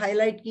I said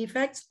highlight key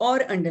facts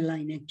or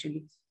underline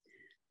actually.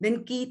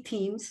 Then key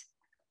themes,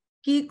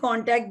 key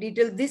contact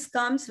details. This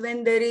comes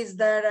when there is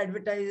that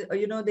advertise,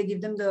 they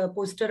give them the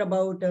poster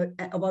about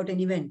an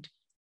event.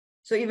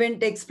 So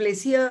event takes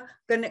place here,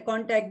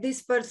 contact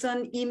this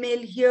person, email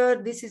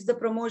here, this is the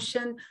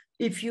promotion.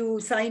 If you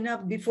sign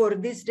up before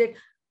this date,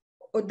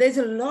 there's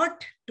a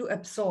lot to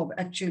absorb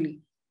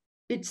actually.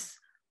 It's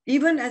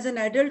even as an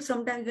adult,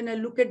 sometimes when I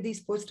look at these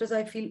posters,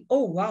 I feel,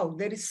 oh, wow,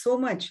 there is so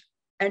much.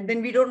 And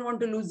then we don't want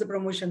to lose the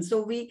promotion.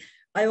 So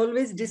I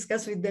always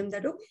discuss with them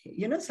that,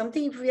 okay,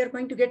 something if we are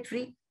going to get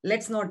free,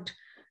 let's not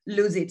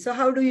lose it. So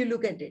how do you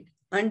look at it?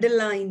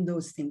 Underline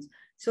those things.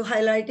 So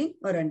highlighting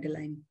or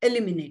underlining,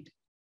 eliminate.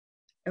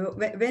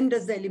 When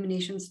does the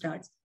elimination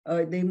start?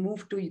 They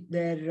move to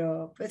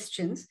their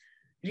questions,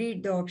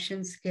 read the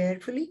options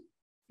carefully,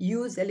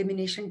 use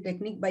elimination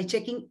technique by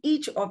checking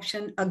each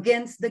option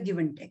against the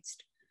given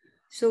text.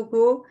 So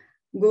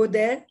go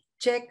there,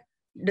 check,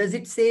 does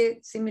it say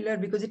similar?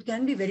 Because it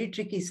can be very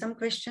tricky. Some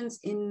questions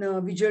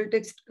in visual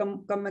text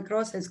come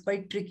across as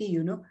quite tricky,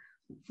 you know.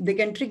 They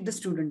can trick the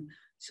student.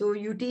 So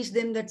you teach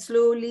them that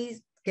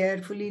slowly,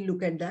 carefully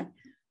look at that.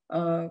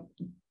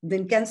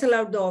 Then cancel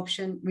out the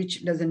option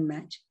which doesn't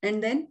match.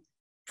 And then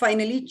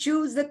finally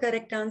choose the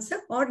correct answer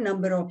or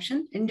number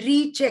option and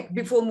recheck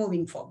before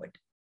moving forward.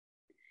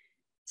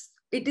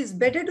 It is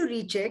better to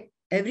recheck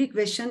every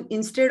question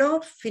instead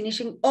of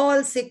finishing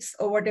all 6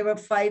 or whatever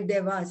 5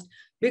 they've asked.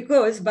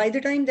 Because by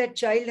the time that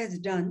child has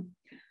done,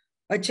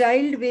 a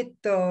child with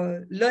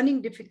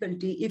learning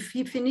difficulty, if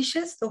he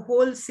finishes the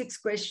whole 6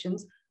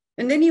 questions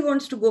and then he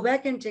wants to go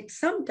back and check,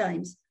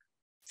 sometimes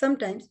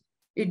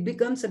it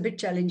becomes a bit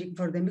challenging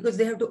for them because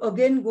they have to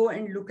again go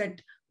and look at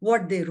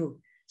what they wrote.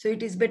 So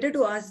it is better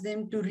to ask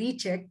them to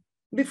recheck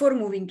before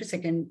moving to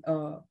second,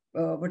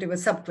 whatever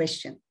sub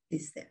question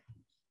is there.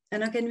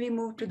 Anna, can we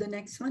move to the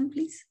next one,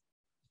 please?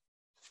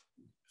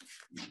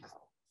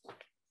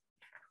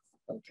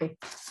 Okay,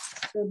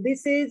 so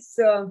this is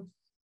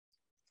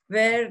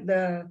where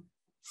the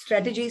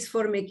strategies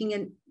for making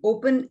an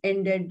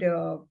open-ended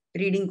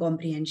reading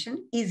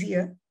comprehension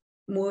easier,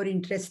 more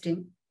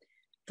interesting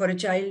for a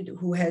child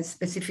who has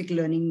specific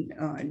learning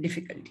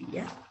difficulty.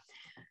 Yeah.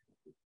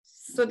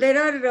 So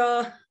there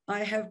are, I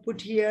have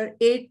put here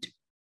 8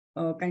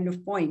 kind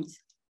of points.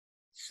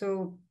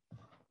 So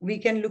we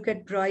can look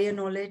at prior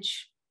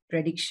knowledge,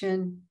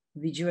 prediction,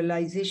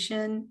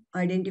 visualization,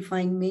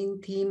 identifying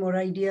main theme or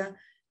idea,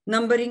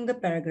 numbering the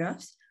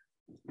paragraphs,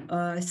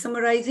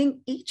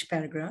 summarizing each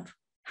paragraph,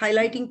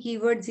 highlighting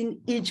keywords in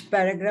each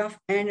paragraph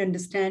and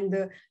understand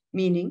the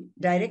meaning,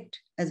 direct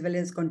as well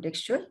as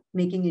contextual,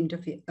 making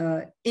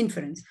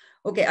inference.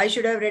 Okay, I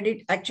should have read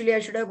it. Actually, I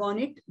should have gone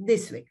it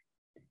this way.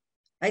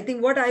 I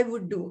think what I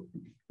would do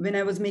when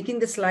I was making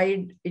the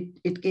slide,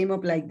 it came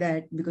up like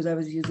that because I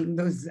was using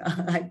those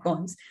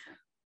icons.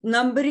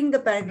 Numbering the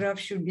paragraph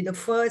should be the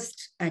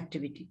first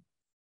activity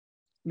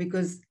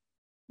because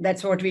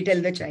that's what we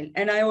tell the child.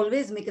 And I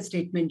always make a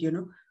statement, you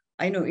know,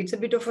 I know it's a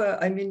bit of a,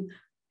 I mean,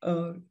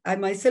 I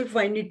myself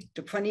find it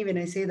funny when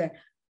I say that.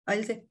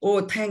 I'll say,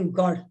 oh, thank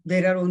God,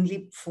 there are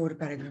only 4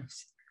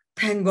 paragraphs.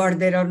 Thank God,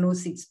 there are no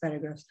 6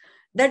 paragraphs.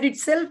 That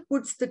itself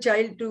puts the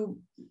child to,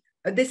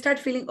 they start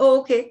feeling, oh,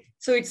 okay,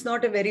 so it's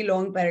not a very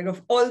long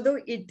paragraph, although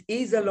it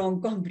is a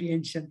long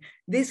comprehension.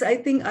 This, I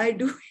think I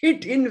do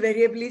it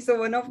invariably. So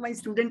one of my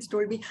students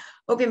told me,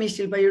 okay, Ms.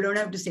 Shilpa, you don't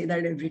have to say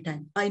that every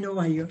time. I know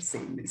why you're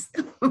saying this,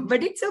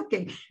 but it's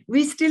okay.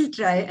 We still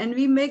try and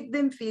we make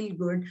them feel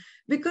good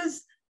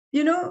because,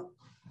 you know,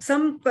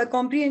 some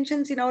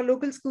comprehensions in our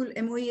local school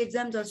MOE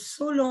exams are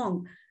so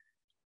long.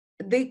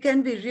 They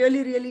can be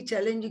really, really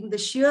challenging. The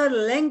sheer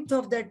length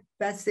of that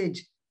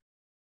passage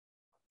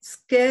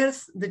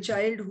scares the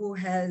child who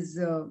has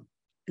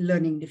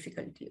learning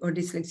difficulty or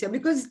dyslexia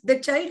because the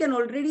child can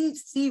already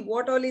see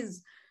what all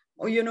is,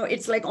 you know,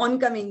 it's like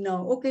oncoming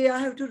now. Okay, I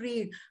have to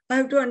read, I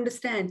have to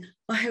understand,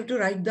 I have to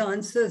write the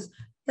answers.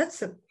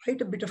 That's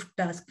quite a bit of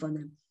task for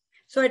them.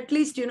 So at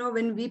least, you know,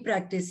 when we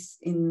practice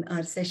in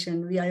our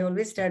session, I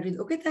always start with,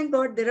 okay, thank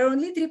God, there are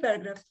only 3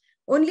 paragraphs,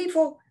 only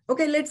 4.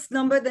 Okay, let's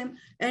number them.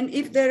 And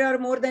if there are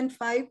more than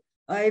 5,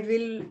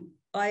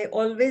 I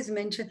always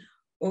mention,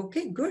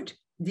 okay, good.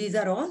 These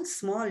are all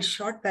small,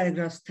 short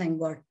paragraphs, thank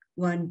God.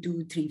 1,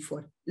 2, 3,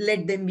 4.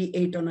 Let them be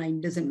 8 or 9,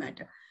 doesn't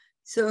matter.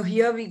 So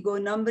here we go,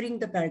 numbering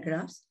the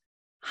paragraphs.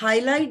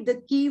 Highlight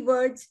the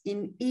keywords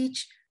in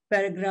each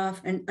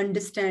paragraph and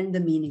understand the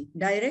meaning,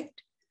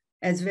 direct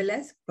as well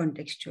as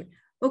contextual.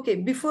 Okay,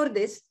 before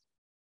this,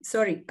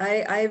 sorry,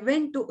 I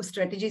went to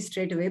strategy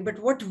straight away, but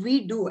what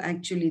we do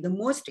actually, the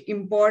most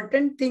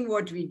important thing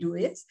what we do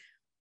is,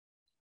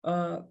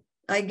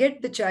 I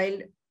get the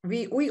child,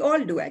 we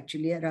all do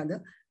actually,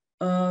 rather,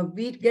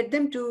 we get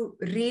them to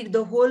read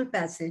the whole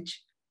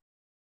passage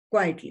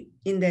quietly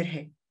in their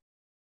head.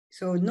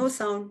 So no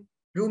sound,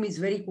 room is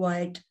very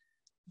quiet.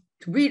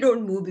 We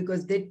don't move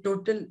because they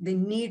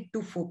need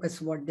to focus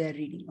what they're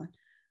reading on.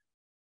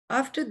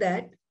 After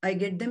that, I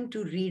get them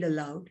to read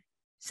aloud.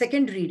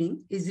 Second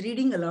reading is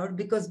reading aloud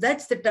because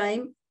that's the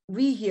time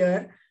we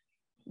hear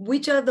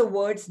which are the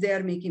words they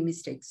are making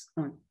mistakes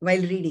on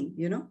while reading,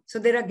 you know. So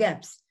there are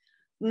gaps.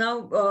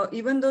 Now,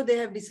 even though they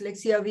have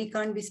dyslexia, we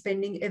can't be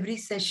spending every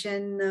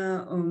session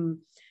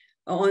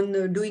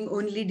on doing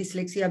only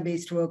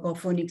dyslexia-based work or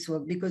phonics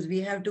work because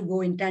we have to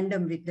go in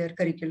tandem with their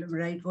curriculum,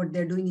 right? What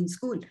they're doing in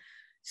school.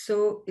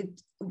 So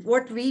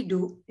what we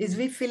do is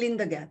we fill in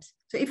the gaps.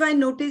 So if I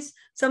notice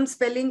some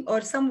spelling or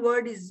some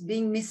word is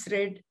being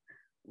misread,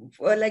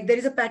 or like there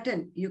is a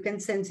pattern, you can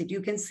sense it,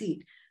 you can see it.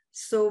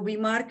 So we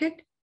mark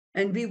it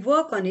and we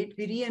work on it,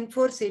 we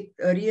reinforce it,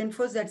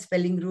 reinforce that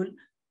spelling rule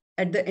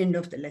at the end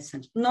of the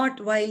lesson,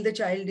 not while the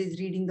child is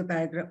reading the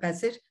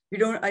passage.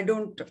 I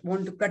don't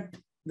want to cut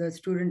the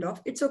student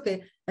off. It's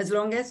okay, as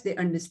long as they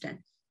understand.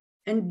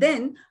 And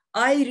then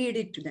I read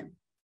it to them.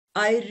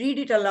 I read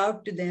it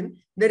aloud to them.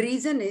 The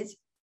reason is,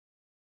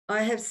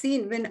 I have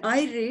seen when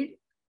I read,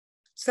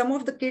 some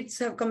of the kids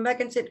have come back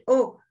and said,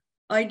 oh,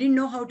 I didn't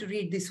know how to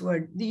read this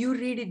word. You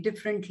read it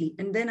differently.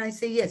 And then I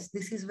say, yes,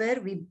 this is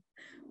where we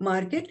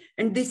mark it,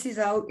 and this is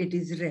how it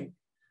is read.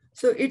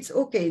 So it's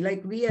okay.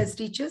 Like, we as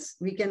teachers,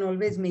 we can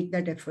always make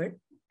that effort.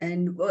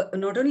 And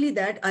not only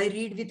that, I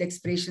read with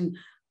expression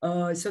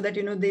so that,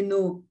 they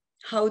know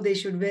how they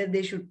should, where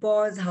they should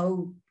pause,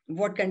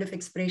 what kind of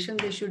expression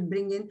they should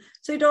bring in.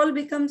 So it all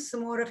becomes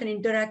more of an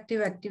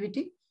interactive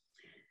activity.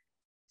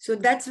 So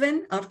that's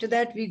when, after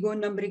that, we go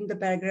numbering the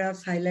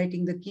paragraphs,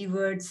 highlighting the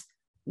keywords,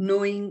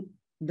 knowing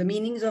the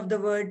meanings of the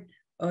word,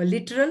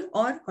 literal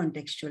or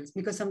contextual,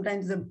 because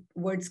sometimes the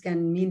words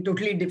can mean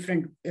totally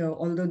different,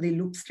 although they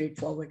look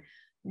straightforward.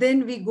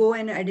 Then we go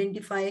and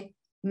identify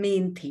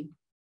main theme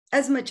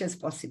as much as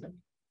possible.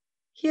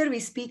 Here we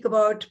speak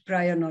about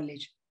prior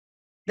knowledge.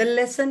 The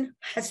lesson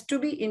has to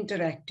be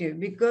interactive,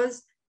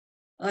 because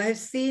I have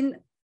seen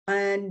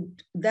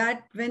and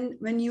that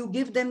when you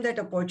give them that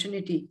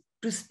opportunity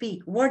to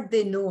speak what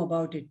they know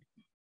about it,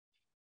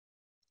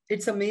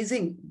 it's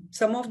amazing.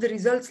 Some of the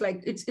results,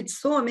 like it's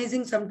so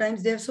amazing.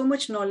 Sometimes they have so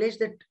much knowledge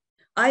that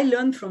I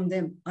learn from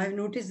them. I've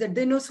noticed that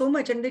they know so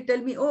much, and they tell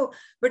me, oh,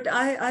 but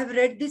I've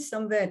read this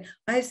somewhere.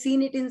 I've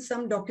seen it in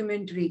some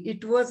documentary.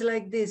 It was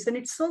like this. And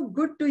it's so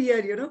good to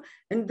hear,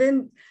 And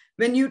then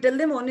when you tell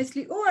them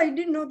honestly, oh, I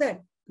didn't know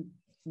that.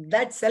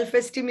 That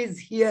self-esteem is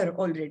here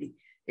already.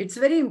 It's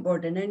very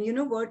important. And you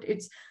know what?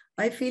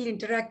 I feel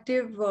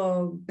interactive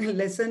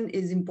lesson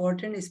is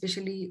important,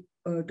 especially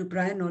to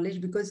prior knowledge,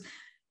 because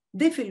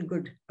they feel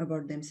good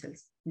about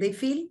themselves. They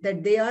feel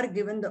that they are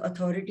given the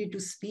authority to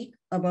speak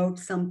about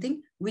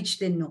something which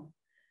they know.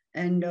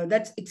 And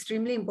that's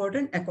extremely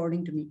important,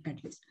 according to me,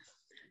 at least.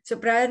 So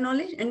prior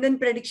knowledge, and then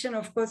prediction,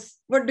 of course.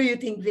 What do you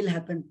think will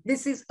happen?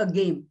 This is a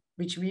game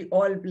which we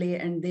all play,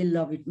 and they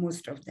love it,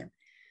 most of them.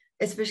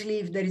 Especially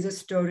if there is a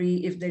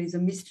story, if there is a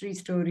mystery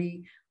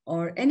story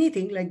or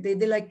anything, like they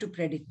like to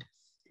predict.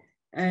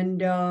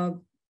 And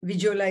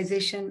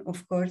visualization,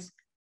 of course.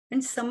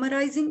 And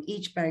summarizing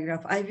each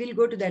paragraph. I will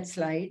go to that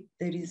slide.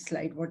 There is a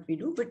slide what we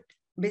do. But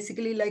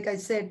basically, like I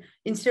said,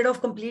 instead of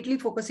completely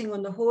focusing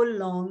on the whole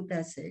long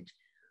passage,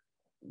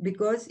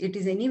 because it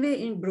is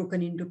anyway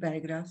broken into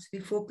paragraphs, we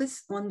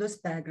focus on those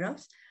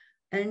paragraphs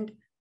and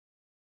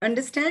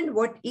understand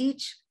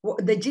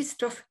the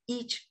gist of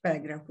each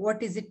paragraph.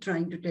 What is it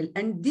trying to tell?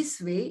 And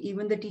this way,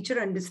 even the teacher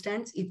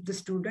understands if the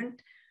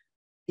student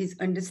is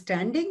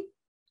understanding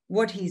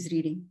what he is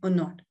reading or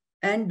not.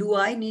 And do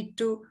I need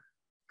to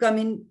come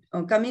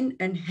in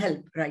and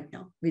help right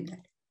now with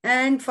that?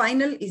 And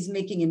final is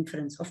making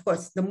inference. Of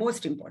course, the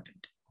most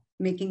important,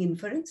 making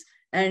inference.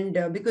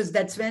 And because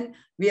that's when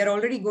we are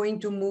already going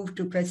to move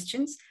to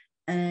questions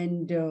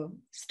and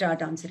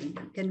start answering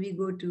them. Can we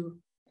go to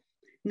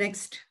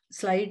next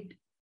slide?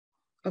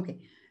 Okay.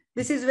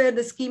 This is where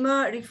the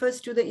schema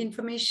refers to the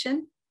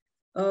information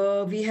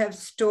we have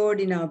stored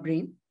in our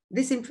brain.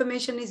 This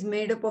information is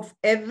made up of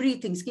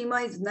everything.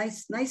 Schema is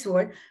nice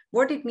word.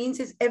 What it means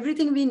is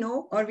everything we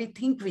know or we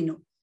think we know.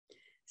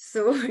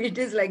 So it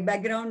is like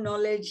background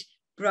knowledge,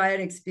 prior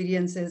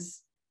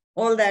experiences,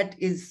 all that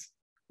is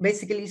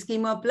basically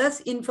schema plus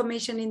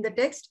information in the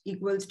text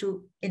equals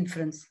to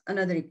inference,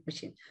 another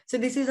equation. So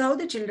this is how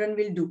the children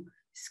will do.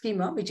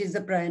 Schema, which is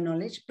the prior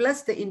knowledge,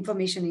 plus the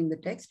information in the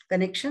text,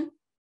 connection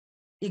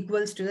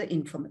equals to the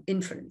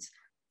inference.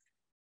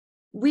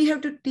 We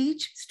have to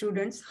teach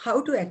students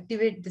how to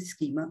activate the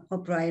schema or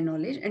prior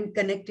knowledge and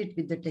connect it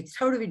with the text.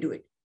 How do we do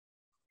it?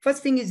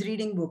 First thing is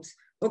reading books.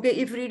 Okay,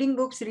 if reading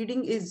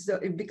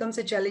it becomes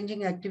a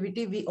challenging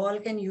activity, we all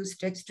can use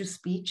text to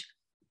speech,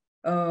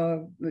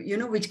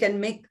 which can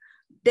make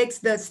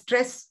text the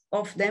stress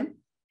of them,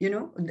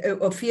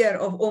 a fear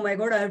of, oh my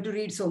God, I have to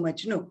read so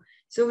much. No.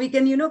 So we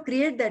can,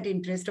 create that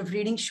interest of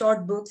reading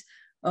short books.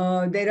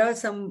 There are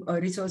some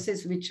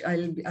resources which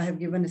I have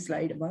given a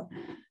slide about.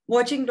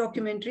 Watching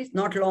documentaries,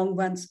 not long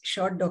ones,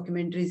 short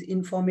documentaries,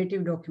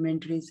 informative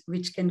documentaries,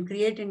 which can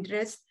create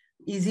interest,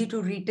 easy to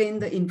retain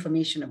the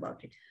information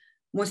about it.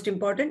 Most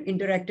important,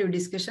 interactive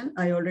discussion.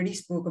 I already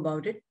spoke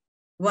about it.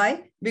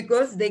 Why?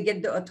 Because they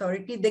get the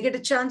authority, they get a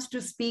chance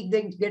to speak,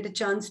 they get a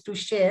chance to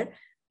share,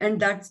 and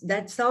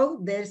that's how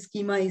their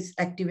schema is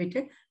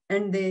activated,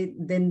 and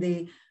then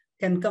they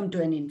can come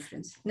to an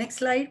inference. Next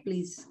slide,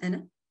 please,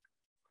 Anna.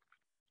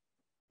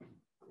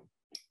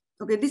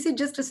 Okay, this is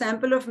just a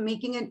sample of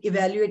making and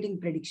evaluating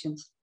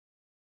predictions.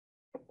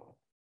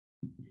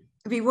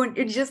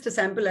 It's just a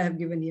sample I have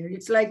given here.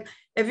 It's like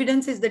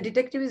evidence is the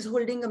detective is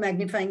holding a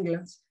magnifying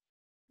glass.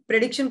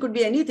 Prediction could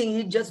be anything.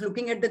 He's just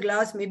looking at the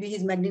glass. Maybe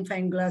his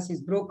magnifying glass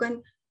is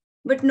broken.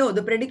 But no,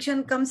 the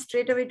prediction comes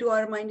straight away to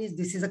our mind is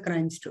this is a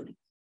crime story.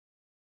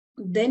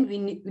 Then we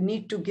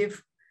need to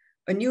give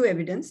a new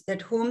evidence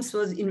that Holmes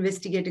was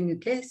investigating a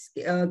case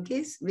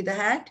with a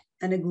hat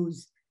and a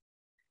goose.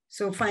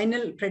 So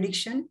final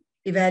prediction,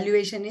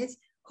 evaluation is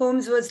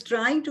Holmes was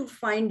trying to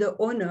find the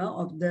owner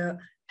of the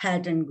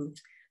hat and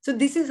goods. So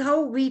this is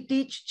how we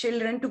teach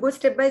children to go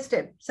step by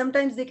step.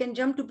 Sometimes they can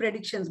jump to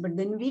predictions, but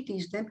then we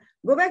teach them,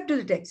 go back to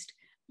the text,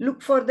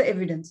 look for the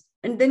evidence,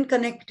 and then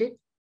connect it,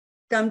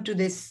 come to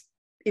this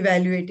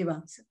evaluative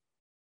answer.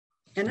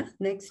 Anna,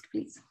 next,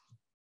 please.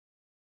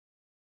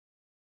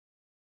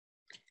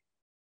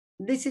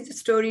 This is a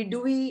story.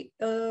 Do we,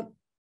 Deb,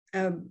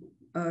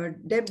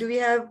 do we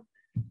have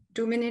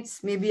 2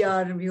 minutes? Maybe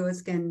our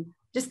viewers can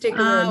just take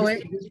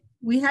a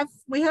we have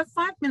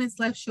 5 minutes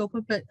left,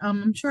 Shilpa, but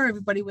I'm sure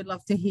everybody would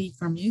love to hear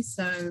from you.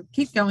 So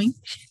keep going.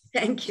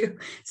 Thank you.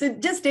 So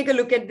just take a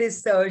look at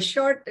this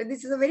short.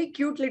 This is a very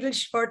cute little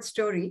short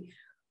story.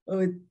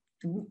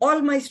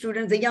 All my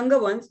students, the younger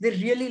ones, they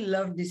really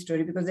loved this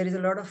story because there is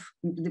a lot of,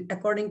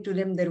 according to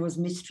them, there was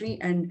mystery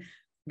and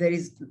there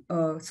is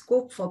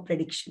scope for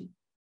prediction.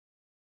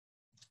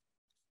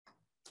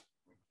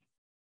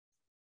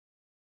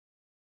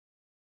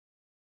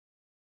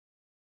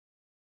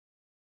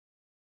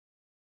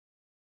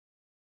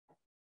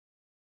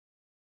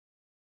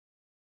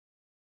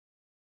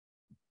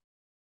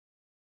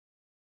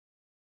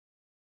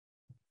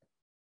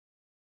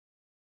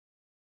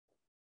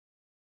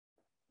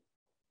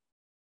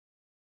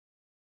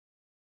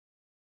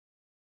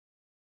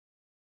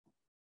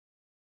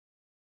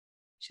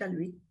 Shall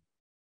we?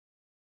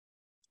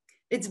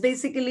 It's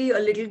basically a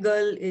little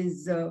girl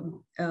is,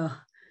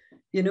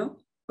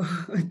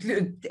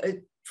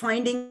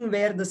 finding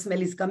where the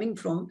smell is coming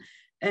from.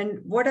 And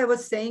what I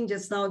was saying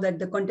just now, that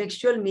the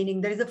contextual meaning,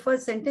 there is a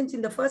first sentence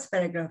in the first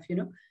paragraph,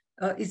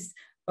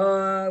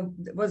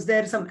 was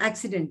there some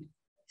accident?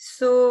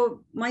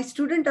 So my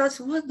student asked,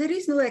 well, there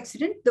is no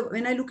accident.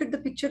 When I look at the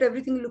picture,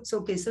 everything looks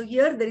okay. So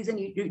here there is an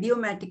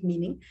idiomatic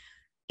meaning.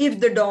 If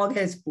the dog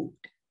has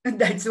pooped,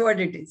 that's what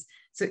it is.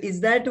 So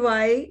is that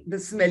why the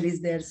smell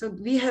is there? So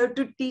we have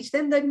to teach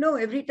them that no,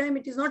 every time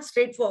it is not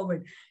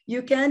straightforward.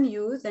 You can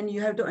use and you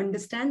have to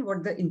understand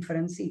what the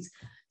inference is.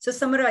 So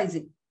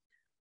summarizing,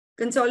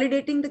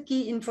 consolidating the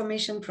key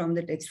information from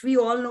the text. We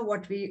all know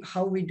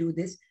how we do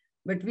this,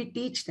 but we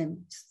teach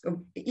them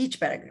so each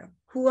paragraph.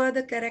 Who are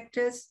the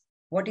characters?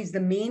 What is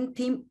the main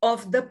theme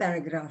of the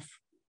paragraph?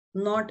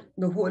 Not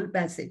the whole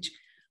passage.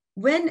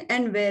 When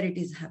and where it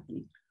is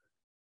happening.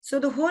 So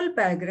the whole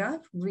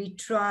paragraph, we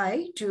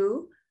try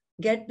to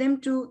get them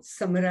to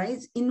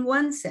summarize in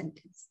one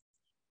sentence,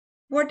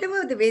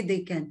 whatever the way they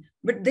can.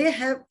 But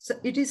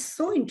it is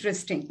so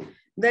interesting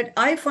that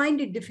I find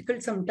it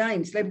difficult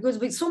sometimes,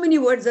 because so many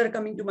words are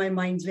coming to my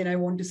mind when I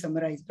want to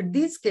summarize. But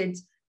these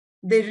kids,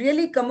 they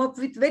really come up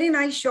with very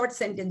nice short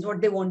sentence, what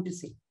they want to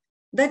say.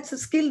 That's a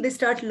skill they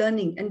start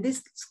learning. And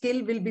this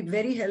skill will be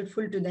very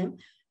helpful to them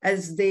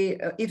as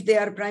if they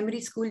are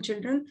primary school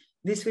children.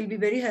 This will be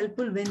very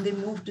helpful when they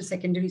move to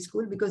secondary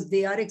school because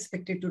they are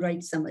expected to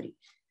write summary.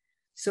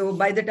 So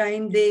by the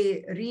time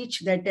they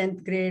reach their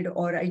 10th grade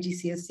or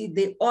IGCSE,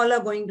 they all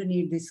are going to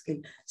need this skill.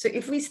 So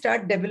if we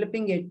start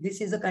developing it, this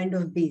is a kind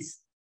of base.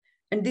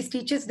 And this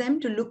teaches them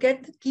to look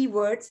at the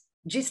keywords,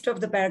 gist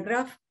of the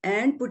paragraph,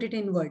 and put it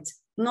in words,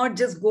 not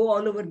just go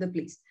all over the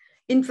place.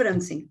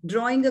 Inferencing,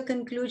 drawing a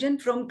conclusion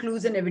from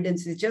clues and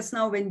evidences. Just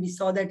now when we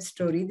saw that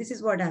story, this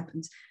is what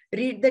happens.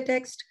 Read the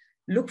text,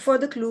 look for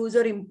the clues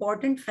or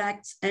important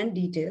facts and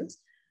details.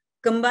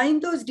 Combine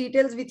those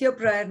details with your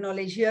prior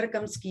knowledge. Here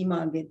comes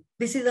schema again.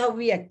 This is how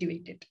we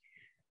activate it.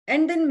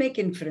 And then make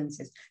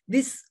inferences.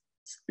 This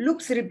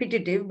looks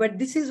repetitive, but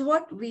this is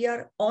what we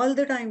are all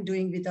the time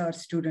doing with our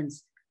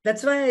students.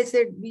 That's why I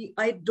said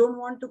I don't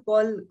want to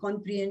call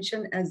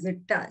comprehension as a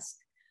task.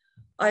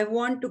 I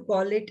want to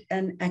call it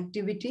an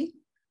activity,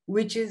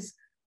 which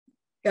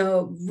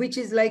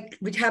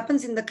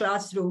happens in the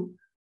classroom,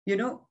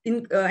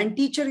 and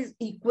teacher is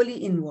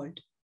equally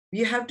involved.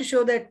 You have to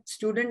show that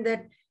student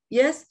that,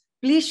 yes,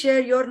 please share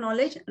your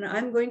knowledge and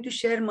I'm going to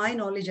share my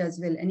knowledge as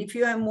well. And if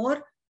you have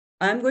more,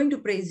 I'm going to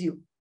praise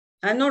you.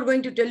 I'm not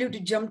going to tell you to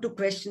jump to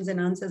questions and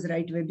answers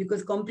right away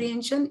because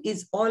comprehension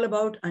is all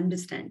about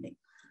understanding.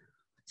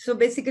 So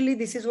basically,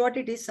 this is what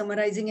it is.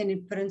 Summarizing and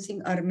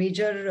inferencing are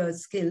major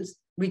skills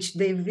which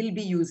they will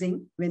be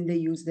using when they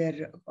use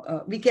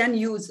we can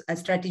use as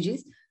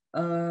strategies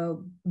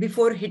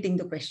before hitting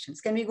the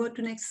questions. Can we go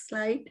to next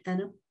slide,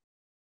 Anna?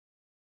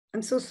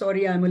 I'm so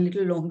sorry, I'm a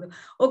little longer.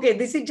 Okay,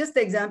 this is just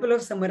the example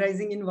of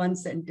summarizing in one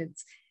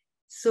sentence.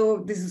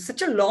 So this is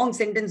such a long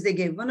sentence they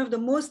gave. One of the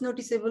most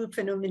noticeable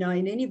phenomena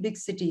in any big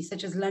city,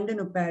 such as London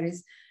or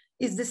Paris,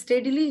 is the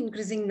steadily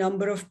increasing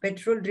number of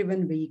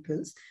petrol-driven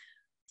vehicles,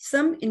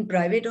 some in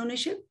private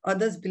ownership,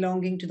 others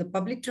belonging to the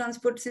public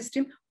transport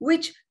system,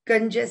 which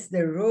congest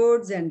the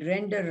roads and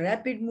render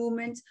rapid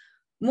movements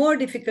more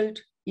difficult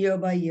year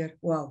by year.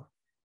 Wow.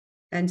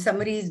 And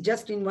summary is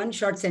just in one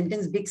short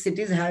sentence, big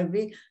cities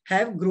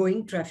have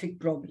growing traffic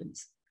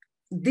problems.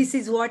 This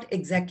is what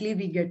exactly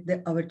we get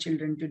our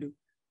children to do.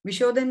 We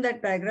show them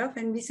that paragraph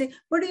and we say,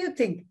 what do you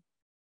think?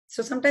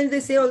 So sometimes they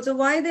say also,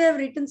 why they have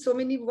written so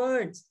many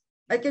words?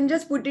 I can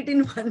just put it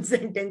in one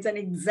sentence, and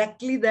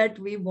exactly that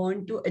we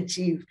want to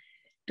achieve,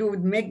 to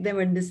make them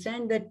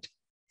understand that,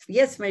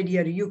 yes, my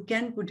dear, you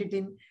can put it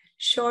in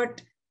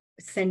short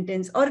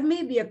sentence or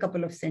maybe a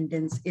couple of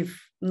sentences,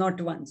 if not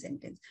one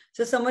sentence.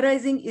 So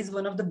summarizing is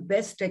one of the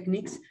best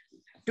techniques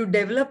to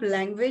develop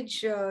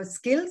language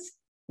skills,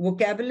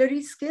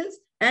 vocabulary skills,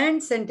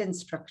 and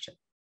sentence structure.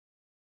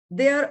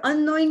 They are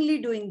unknowingly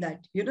doing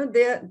that. You know,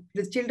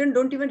 the children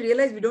don't even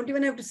realize, we don't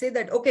even have to say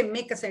that, okay,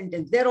 make a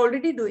sentence. They're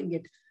already doing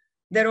it.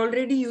 They're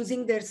already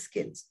using their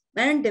skills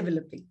and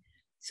developing.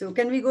 So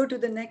can we go to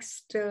the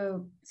next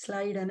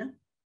slide, Anna?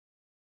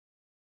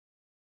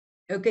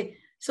 Okay.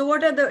 So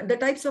what are the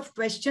types of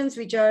questions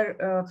which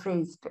are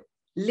phrased?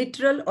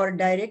 Literal or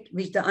direct,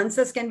 which the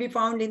answers can be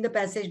found in the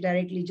passage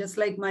directly, just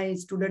like my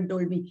student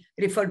told me,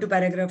 refer to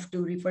paragraph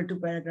 2, refer to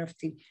paragraph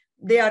 3.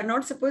 They are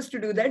not supposed to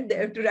do that. They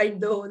have to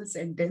write the whole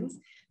sentence,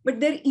 but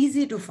they're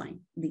easy to find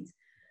these.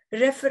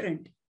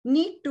 Referent,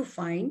 need to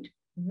find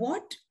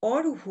what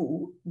or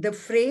who the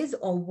phrase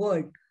or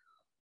word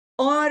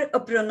or a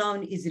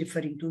pronoun is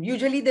referring to.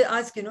 Usually they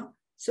ask, you know,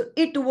 so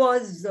it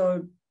was,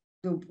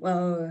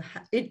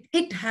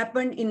 it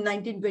happened in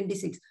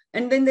 1926.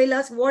 And then they'll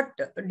ask, what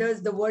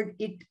does the word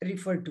it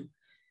refer to?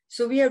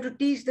 So we have to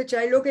teach the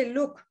child, okay,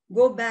 look,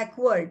 go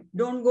backward,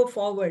 don't go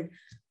forward.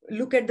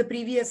 Look at the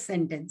previous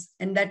sentence,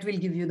 and that will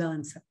give you the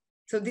answer.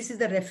 So this is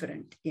the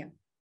referent. Yeah.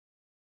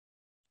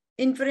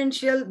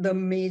 Inferential, the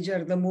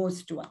major, the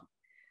most one.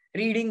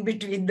 Reading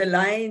between the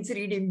lines,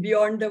 reading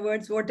beyond the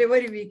words, whatever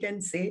we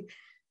can say,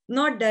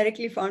 not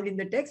directly found in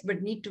the text,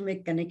 but need to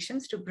make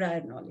connections to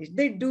prior knowledge.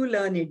 They do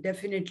learn it,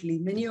 definitely.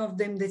 Many of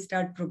them, they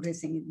start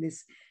progressing in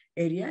this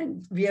area,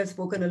 and we have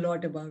spoken a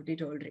lot about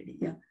it already.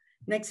 Yeah.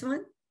 Next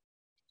one.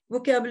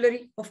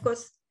 Vocabulary, of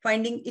course,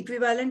 finding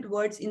equivalent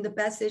words in the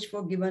passage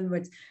for given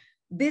words.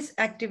 This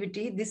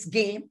activity, this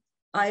game,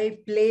 I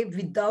play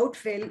without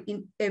fail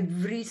in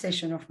every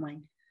session of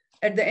mine.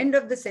 At the end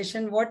of the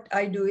session, what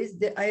I do is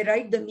I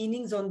write the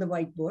meanings on the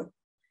whiteboard.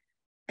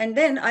 And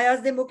then I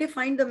ask them, okay,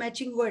 find the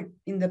matching word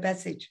in the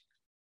passage.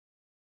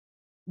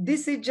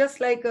 This is just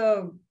like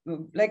a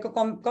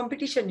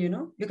competition, you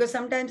know, because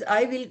sometimes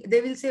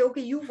they will say,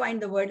 okay, you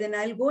find the word, and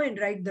I'll go and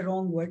write the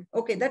wrong word.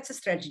 Okay, that's a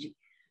strategy.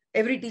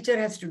 Every teacher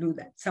has to do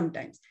that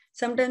sometimes.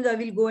 Sometimes I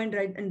will go and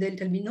write, and they'll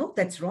tell me, no,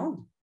 that's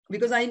wrong.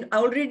 Because I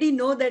already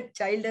know that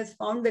child has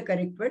found the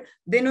correct word,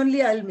 then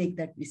only I'll make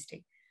that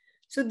mistake.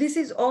 So this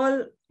is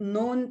all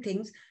known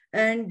things.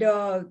 And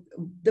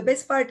the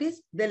best part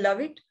is they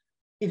love it.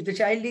 If the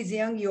child is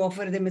young, you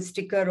offer them a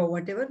sticker or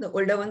whatever. The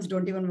older ones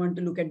don't even want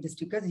to look at the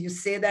stickers. You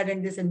say that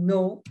and they say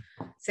no.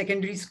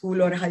 Secondary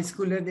school or high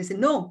schooler, they say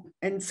no.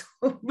 And so,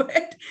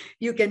 but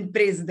you can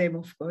praise them,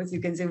 of course. You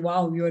can say,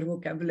 wow, your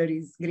vocabulary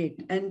is great.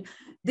 And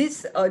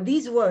these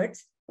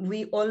words,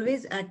 we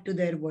always add to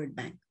their word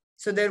bank.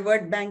 So their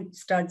word bank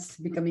starts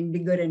becoming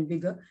bigger and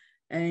bigger.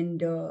 And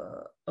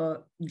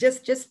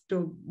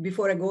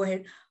before I go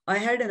ahead, I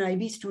had an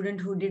IB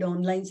student who did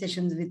online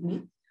sessions with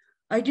me.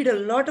 I did a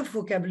lot of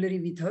vocabulary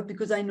with her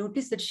because I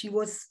noticed that she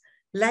was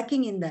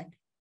lacking in that.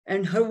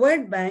 And her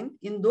word bank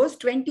in those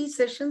 20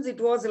 sessions, it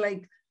was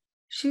like,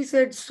 she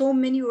said, so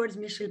many words,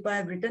 Miss Shilpa, I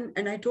have written.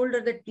 And I told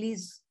her that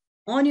please,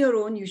 on your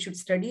own, you should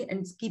study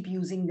and keep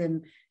using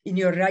them in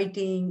your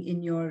writing,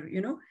 in your, you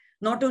know,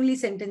 not only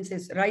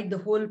sentences, write the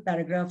whole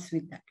paragraphs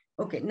with that.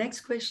 Okay,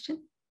 next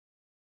question.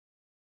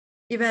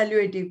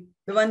 Evaluative,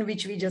 the one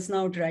which we just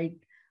now tried.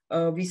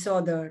 We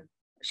saw the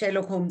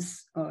Sherlock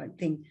Holmes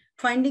thing.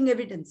 Finding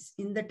evidence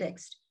in the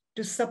text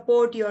to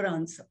support your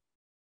answer.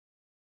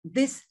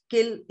 This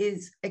skill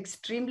is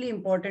extremely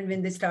important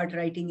when they start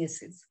writing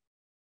essays.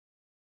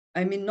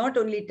 I mean, not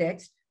only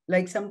text,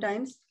 like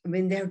sometimes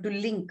when they have to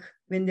link,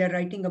 when they're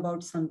writing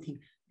about something,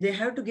 they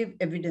have to give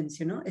evidence,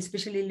 you know,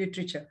 especially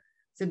literature.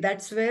 So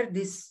that's where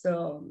this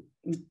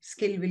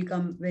skill will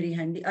come very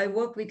handy. I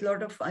work with a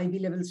lot of IB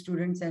level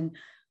students and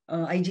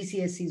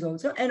IGCSEs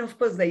also, and of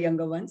course the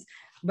younger ones.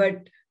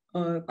 But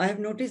I have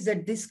noticed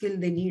that this skill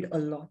they need a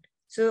lot.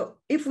 So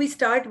if we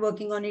start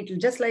working on it,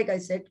 just like I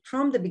said,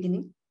 from the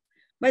beginning,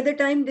 by the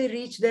time they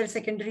reach their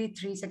secondary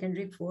 3,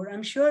 secondary 4,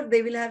 I'm sure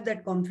they will have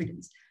that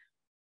confidence,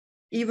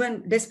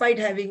 even despite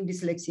having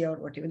dyslexia or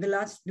whatever. The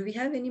last, do we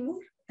have any more,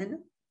 Anna?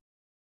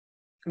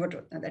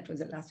 That was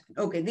the last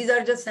one. Okay, these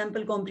are just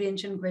sample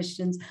comprehension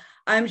questions.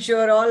 I'm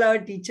sure all our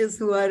teachers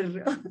who are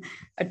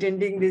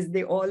attending this,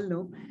 they all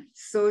know.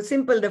 So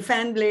simple, the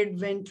fan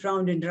blade went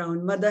round and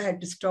round. Mother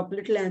had to stop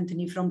little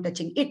Anthony from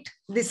touching it.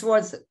 This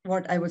was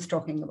what I was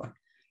talking about.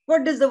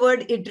 What does the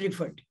word it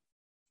refer to?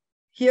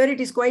 Here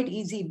it is quite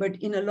easy, but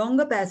in a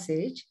longer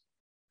passage,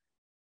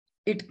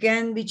 it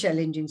can be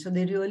challenging. So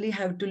they really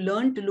have to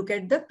learn to look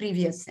at the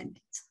previous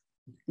sentence.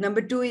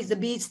 Number 2 is the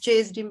bees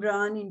chased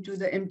Imran into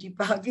the empty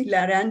park. He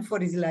ran for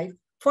his life.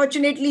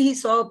 Fortunately, he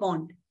saw a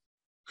pond.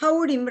 How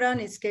would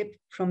Imran escape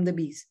from the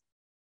bees?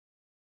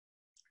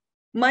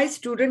 My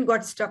student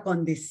got stuck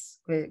on this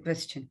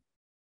question.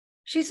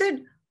 She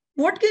said,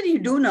 what can he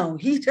do now?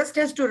 He just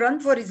has to run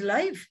for his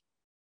life.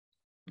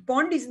 The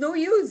pond is no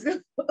use.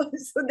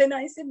 So then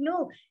I said,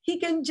 no, he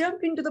can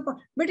jump into the pond.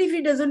 But if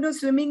he doesn't know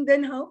swimming,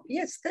 then how?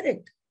 Yes,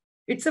 correct.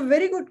 It's a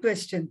very good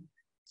question.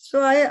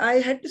 So I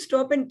had to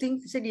stop and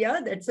think. I said,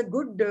 yeah, that's a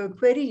good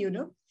query, you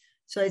know.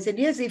 So I said,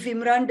 yes, if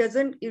Imran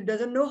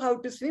doesn't know how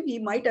to swim, he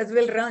might as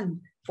well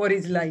run for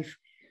his life.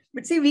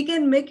 But see, we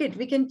can make it,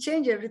 we can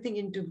change everything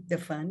into the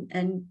fun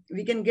and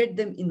we can get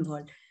them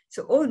involved.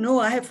 So, oh no,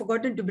 I have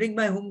forgotten to bring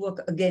my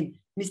homework again.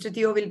 Mr.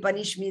 Theo will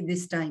punish me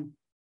this time.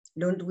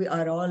 Don't we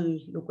are all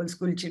local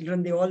school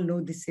children? They all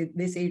know this.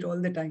 They say it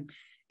all the time.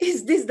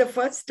 Is this the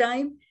first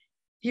time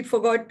she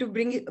forgot to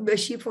bring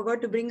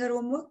her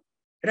homework?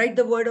 Write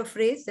the word or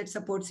phrase that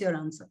supports your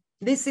answer.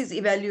 This is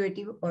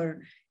evaluative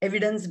or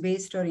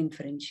evidence-based or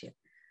inferential.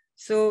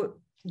 So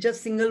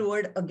just single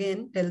word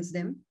again tells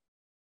them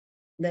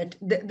that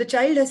the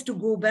child has to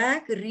go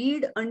back,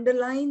 read,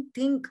 underline,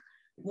 think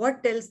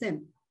what tells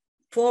them.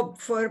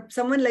 For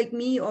someone like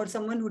me or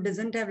someone who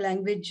doesn't have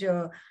language,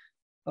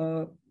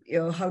 how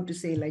to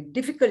say, like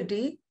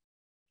difficulty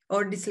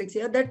or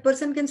dyslexia, that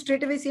person can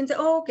straight away see and say,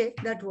 oh, okay,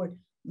 that word.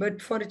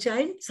 But for a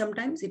child,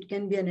 sometimes it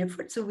can be an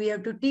effort. So we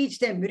have to teach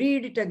them,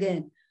 read it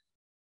again,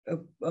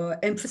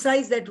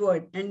 emphasize that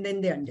word, and then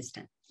they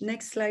understand.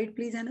 Next slide,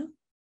 please, Anna.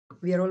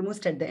 We are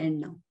almost at the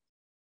end now.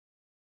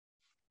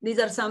 These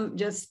are some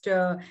just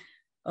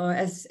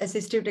as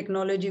assistive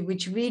technology,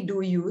 which we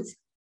do use.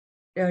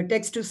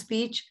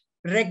 Text-to-speech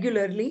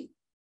regularly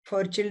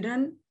for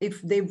children.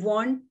 If they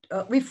want,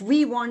 if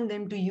we want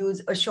them to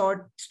use a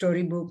short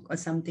storybook or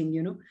something,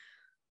 you know,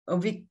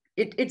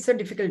 it's a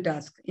difficult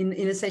task. In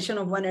a session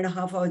of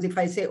 1.5 hours, if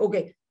I say,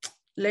 okay,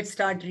 let's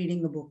start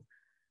reading a book,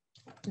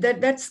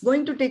 that's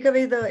going to take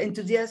away the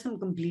enthusiasm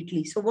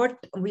completely. So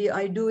what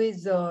I do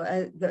is,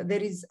 I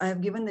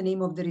have given the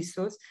name of the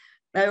resource.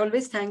 I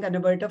always thank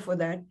Anaberta for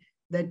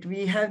that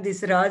we have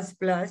this Raz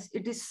Plus.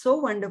 It is so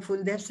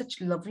wonderful. They have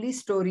such lovely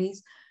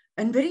stories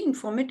and very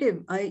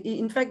informative.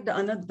 In fact, the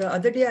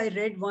other day I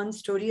read one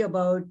story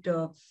about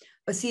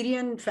a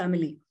Syrian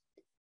family,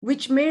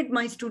 which made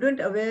my student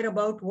aware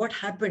about what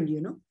happened,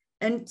 you know.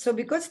 And so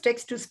because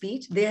text to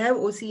speech, they have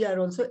OCR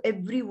also,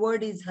 every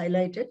word is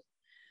highlighted.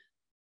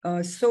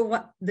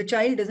 So the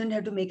child doesn't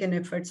have to make an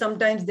effort.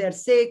 Sometimes they're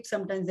sick,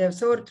 sometimes they have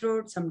sore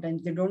throat,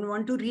 sometimes they don't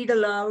want to read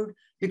aloud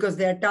because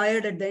they're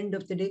tired at the end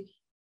of the day.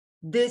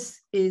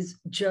 This is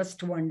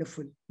just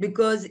wonderful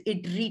because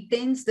it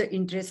retains the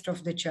interest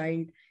of the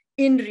child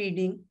in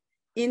reading,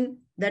 in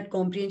that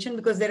comprehension,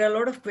 because there are a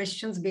lot of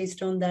questions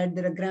based on that.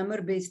 There are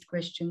grammar-based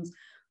questions,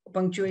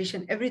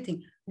 punctuation,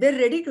 everything. They're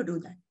ready to do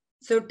that.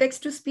 So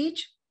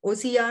text-to-speech,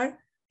 OCR,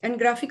 and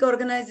graphic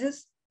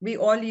organizers, we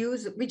all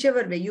use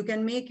whichever way. You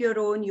can make your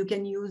own. You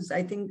can use,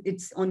 I think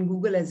it's on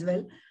Google as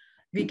well.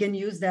 We can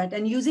use that.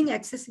 And using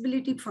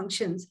accessibility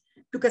functions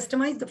to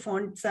customize the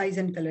font size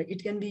and color.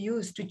 It can be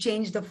used to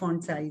change the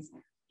font size,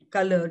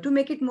 color, to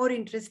make it more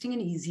interesting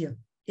and easier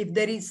if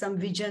there is some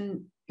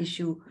vision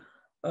issue.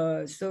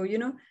 So, you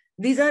know,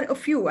 these are a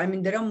few. I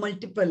mean, there are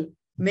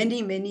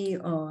many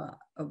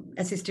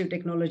assistive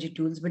technology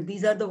tools, but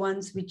these are the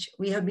ones which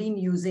we have been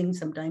using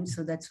sometimes.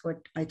 So that's what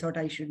I thought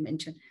I should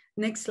mention.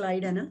 Next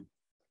slide, Anna.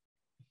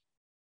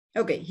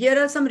 Okay, here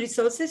are some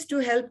resources to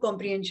help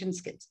comprehension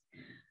skills.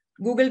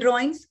 Google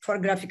Drawings for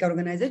graphic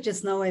organizer.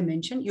 Just now I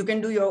mentioned, you can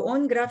do your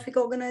own graphic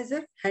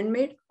organizer,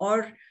 handmade,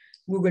 or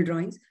Google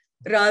Drawings.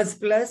 Raz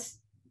Plus,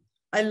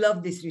 I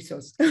love this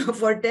resource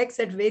for text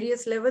at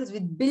various levels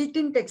with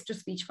built-in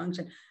text-to-speech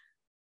function.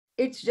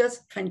 It's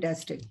just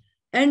fantastic.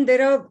 And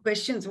there are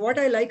questions. What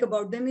I like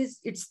about them is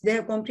they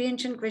have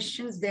comprehension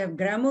questions, they have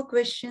grammar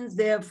questions,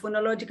 they have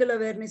phonological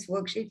awareness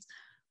worksheets.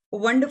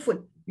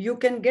 Wonderful. You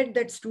can get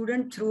that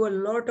student through a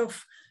lot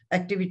of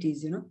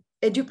activities, you know.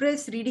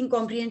 EduPress reading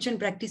comprehension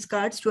practice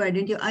cards to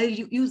identify. I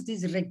use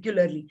these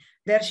regularly.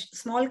 They're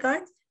small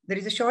cards. There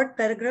is a short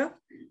paragraph.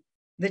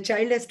 The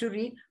child has to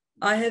read.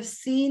 I have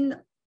seen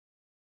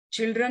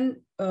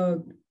children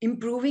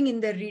improving in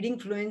their reading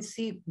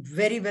fluency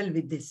very well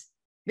with this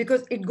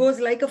because it goes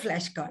like a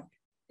flashcard.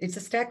 It's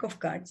a stack of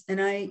cards,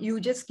 and you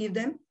just give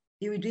them.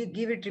 You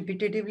give it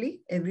repetitively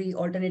every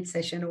alternate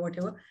session or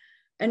whatever.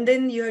 And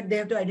then they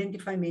have to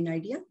identify main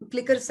idea.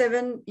 Clicker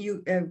 7,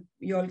 you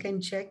all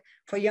can check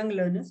for young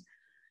learners.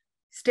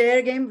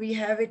 Stair game, we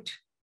have it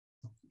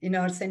in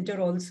our center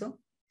also.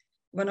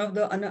 One of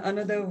the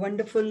another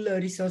wonderful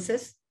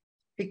resources.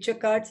 Picture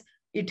cards.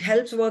 It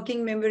helps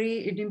working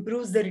memory. It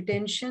improves the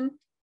retention,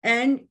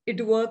 and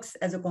it works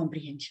as a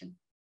comprehension.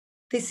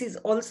 This is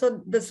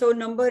also so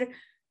number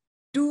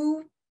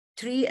 2,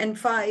 3, and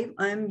 5.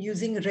 I'm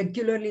using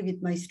regularly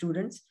with my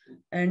students,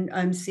 and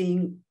I'm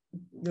seeing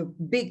the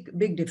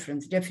big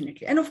difference,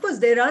 definitely. And of course,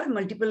 there are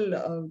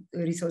multiple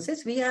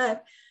resources. We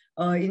have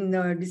in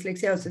the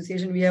Dyslexia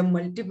Association, we have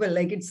multiple.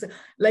 Like it's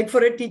like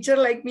for a teacher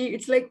like me,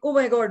 it's like, oh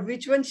my God,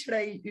 which one should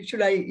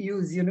I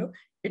use? You know,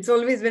 it's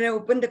always when I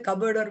open the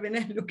cupboard or when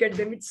I look at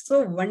them, it's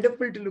so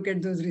wonderful to look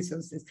at those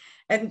resources.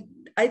 And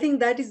I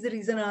think that is the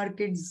reason our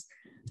kids,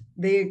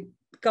 they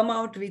come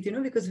out with, you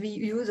know, because we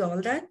use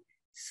all that.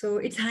 So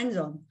it's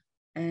hands-on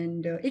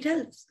and it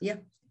helps. Yeah.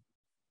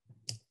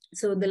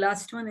 So the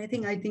last one, I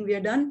think we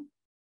are done.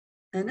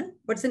 Anna,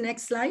 what's the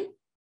next slide?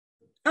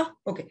 Oh,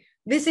 okay.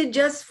 This is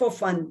just for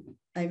fun.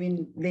 I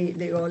mean,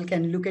 they all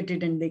can look at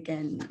it and they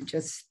can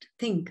just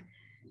think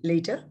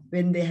later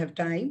when they have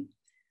time.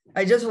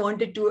 I just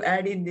wanted to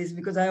add in this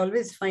because I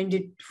always find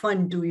it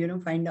fun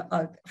to,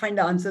 find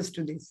the answers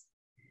to this.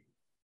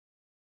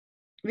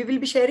 We will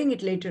be sharing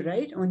it later,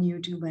 right, on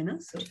YouTube,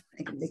 Anna, so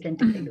they can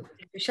take a look.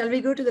 Shall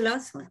we go to the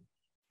last one?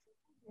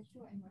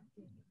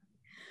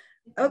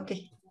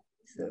 Okay.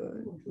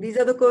 So these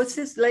are the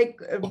courses, like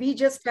we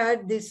just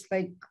had this,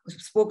 like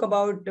spoke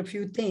about a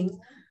few things,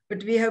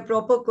 but we have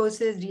proper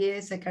courses.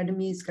 DAS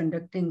Academy is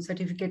conducting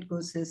certificate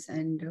courses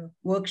and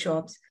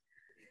workshops.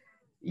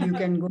 You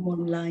can go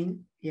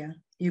online. Yeah,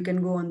 you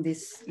can go on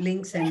these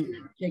links and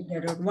check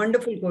that out.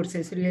 Wonderful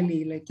courses,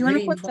 really. Like, do you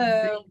want to put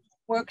the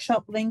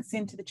workshop links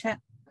into the chat?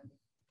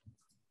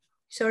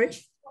 Sorry.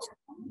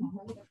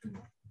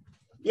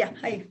 Yeah.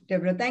 Hi,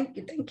 Deborah. Thank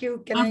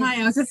you.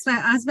 Hi. I was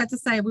about to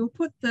say we'll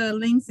put the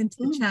links into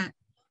the chat.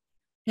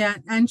 Yeah,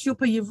 and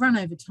Shilpa, you've run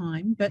over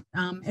time, but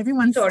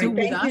everyone's still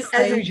with us.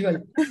 As usual.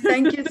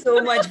 Thank you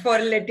so much for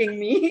letting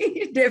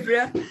me,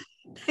 Deborah.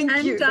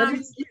 Thank you.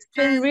 It's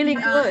been really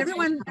good.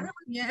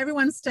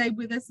 Everyone stayed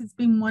with us. It's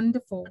been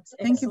wonderful.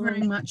 Thank you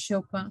very much,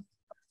 Shilpa.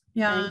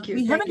 Yeah, thank you.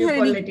 We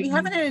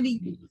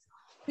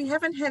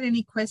haven't had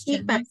any questions.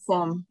 Feedback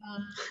form.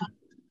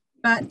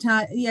 But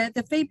yeah,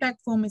 the feedback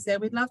form is there.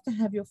 We'd love to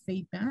have your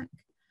feedback.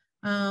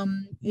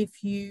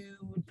 If you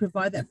would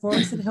provide that for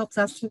us, it helps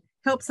us to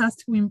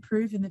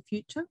improve in the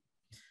future.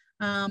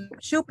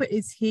 Shilpa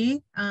is here.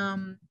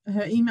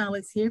 Her email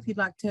is here if you'd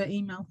like to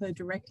email her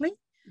directly.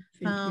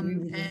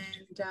 And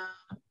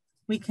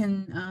we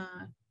can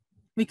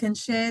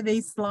share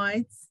these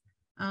slides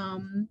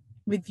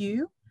with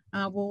you.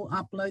 We'll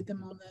upload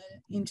them on the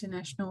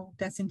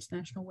DAS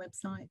International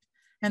website.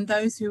 And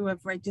those who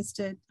have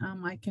registered,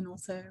 I can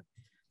also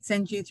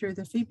send you through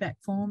the feedback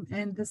form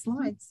and the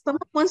slides.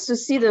 Someone wants to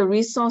see the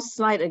resource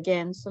slide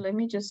again. So let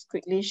me just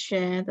quickly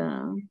share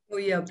the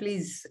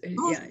please.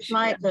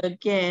 Slide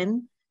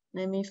again.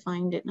 Let me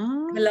find it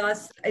now.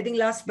 I think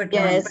last but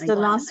yeah, it's the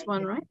last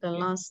one, right?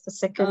 The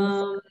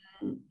second.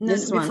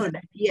 This one.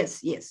 That.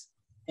 Yes. Yeah.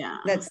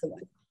 That's the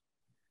one.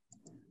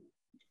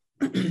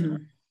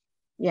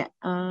 Yeah.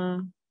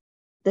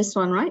 This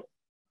one, right?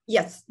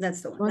 Yes,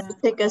 that's the one. Want to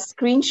take a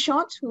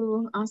screenshot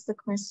who asked the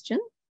question?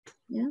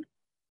 Yeah.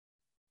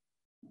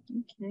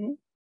 Okay.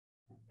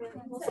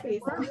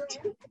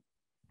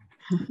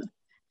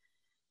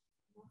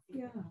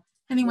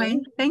 Anyway,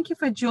 thank you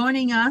for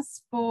joining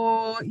us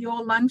for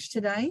your lunch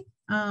today.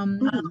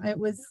 It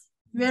was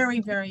very,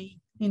 very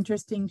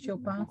interesting,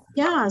 Shilpa.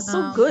 Yeah,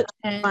 so good.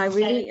 And I'm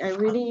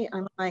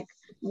like,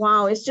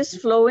 wow, it's just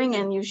flowing,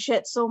 and you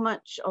shared so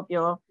much of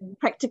your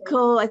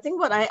practical. I think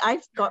what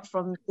I've got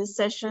from this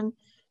session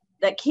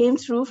that came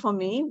through for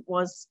me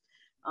was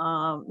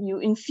you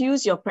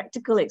infuse your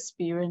practical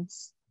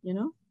experience,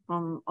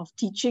 of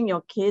teaching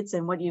your kids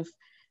and what you've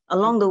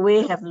along the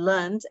way have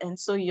learned. And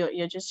so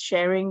you're just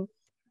sharing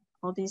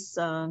all these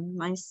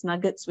nice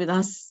nuggets with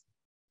us.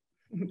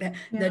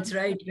 That's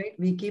right.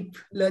 We keep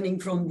learning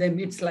from them.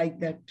 It's like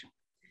that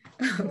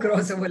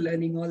crossover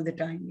learning all the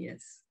time.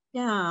 Yes.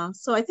 Yeah.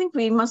 So I think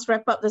we must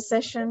wrap up the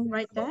session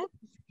right there.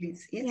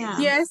 Please. Yeah.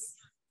 Yes.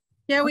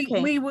 Yeah,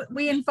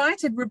 we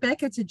invited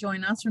Rebecca to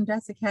join us from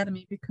DAS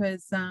Academy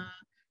because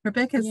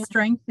Rebecca's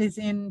strength is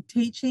in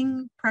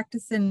teaching,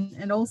 practice,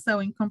 and also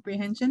in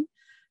comprehension.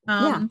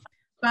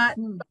 But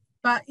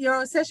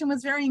your session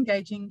was very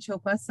engaging,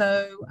 Shilpa.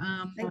 So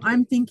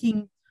I'm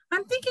thinking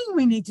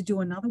we need to do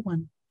another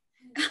one.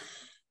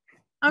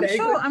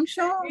 I'm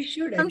sure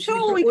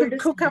we could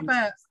cook up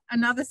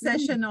another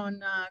session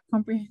on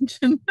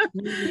comprehension.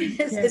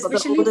 Yes,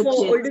 especially for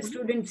older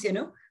students,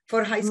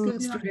 for high school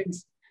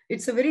students.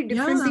 It's a very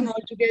different thing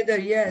altogether.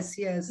 Yes.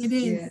 It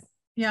is.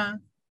 Yeah.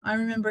 I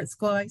remember at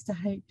school I used to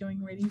hate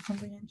doing reading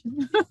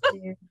comprehension.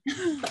 Okay,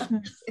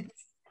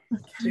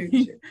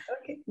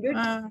 good.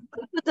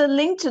 Put the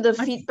link to the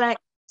feedback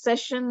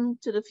session,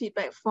 to the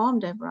feedback form,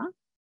 Deborah.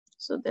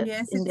 So that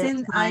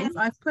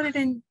I've put it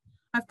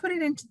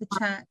into the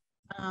chat.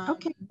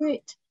 Okay,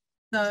 great.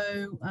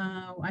 So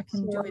I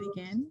can do it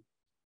again.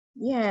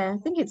 Yeah, I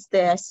think it's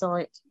there. I saw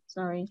it.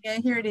 Sorry. Yeah,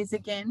 here it is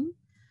again.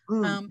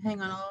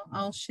 Hang on,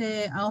 I'll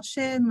share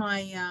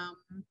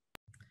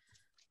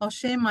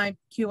my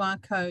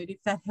QR code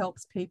if that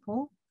helps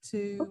people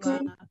to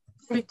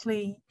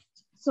quickly.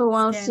 So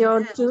whilst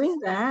you're doing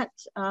that,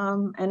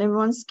 and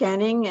everyone's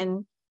scanning,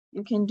 and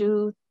you can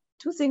do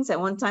two things at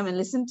one time and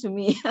listen to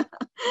me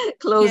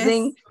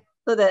closing,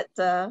 so that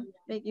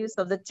make use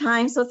of the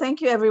time. So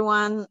thank you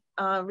everyone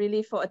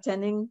really for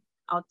attending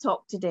our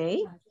talk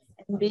today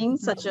and being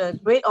such a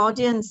great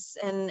audience,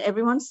 and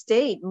everyone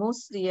stayed,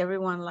 mostly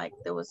everyone, like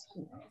there was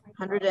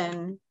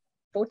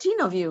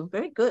 114 of you.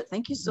 Very good.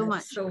 Thank you so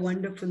much. So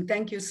wonderful.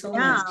 Thank you so much.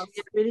 Yeah,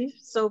 really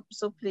so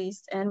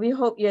pleased. And we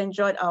hope you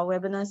enjoyed our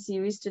webinar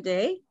series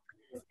today.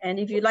 And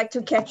if you'd like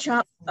to catch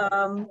up,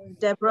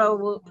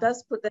 Deborah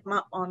does put them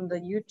up on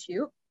the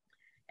YouTube.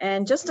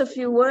 And just a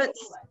few words.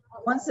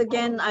 Once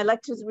again, I'd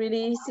like to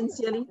really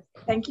sincerely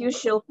thank you,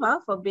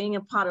 Shilpa, for being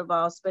a part of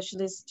our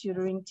specialist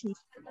tutoring team.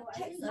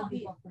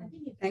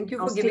 Thank you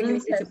for giving me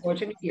this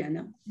opportunity,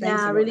 Anna.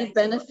 Thanks really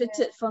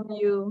benefited from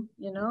you,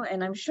 you know,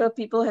 and I'm sure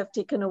people have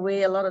taken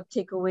away a lot of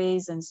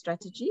takeaways and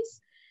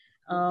strategies.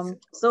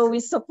 So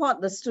we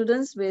support the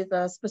students with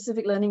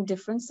specific learning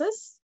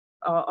differences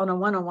on a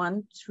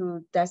one-on-one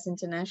through DAS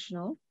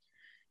International.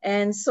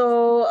 And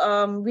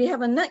so we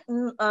have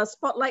a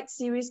spotlight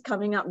series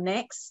coming up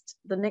next.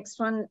 The next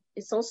one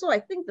is also, I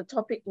think the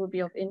topic will be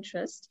of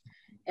interest.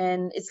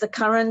 And it's the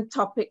current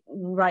topic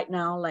right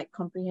now, like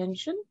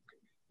comprehension,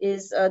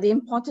 is the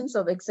importance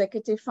of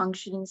executive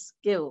functioning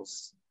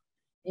skills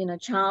in a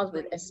child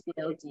with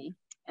SPLD.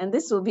 And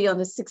this will be on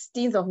the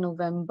 16th of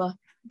November.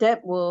 Deb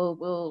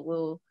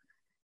will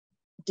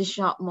dish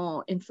out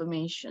more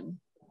information.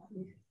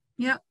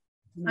 Yep,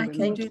 I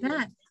can do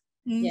that.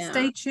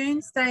 Stay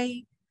tuned,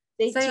 stay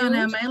on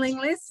our mailing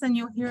list, and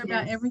you'll hear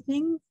about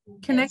everything.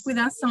 Connect with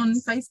us on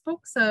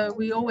Facebook, so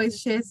we always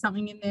share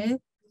something in there.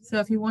 So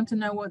if you want to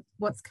know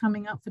what's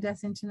coming up for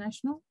DAS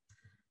International.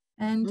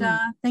 And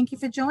thank you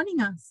for joining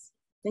us.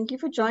 Thank you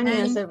for joining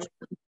us, everyone.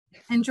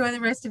 Enjoy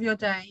the rest of your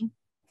day.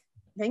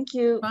 Thank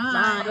you. Bye.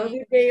 Bye. Have a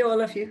good day, all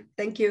of you.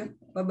 Thank you.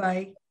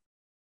 Bye-bye.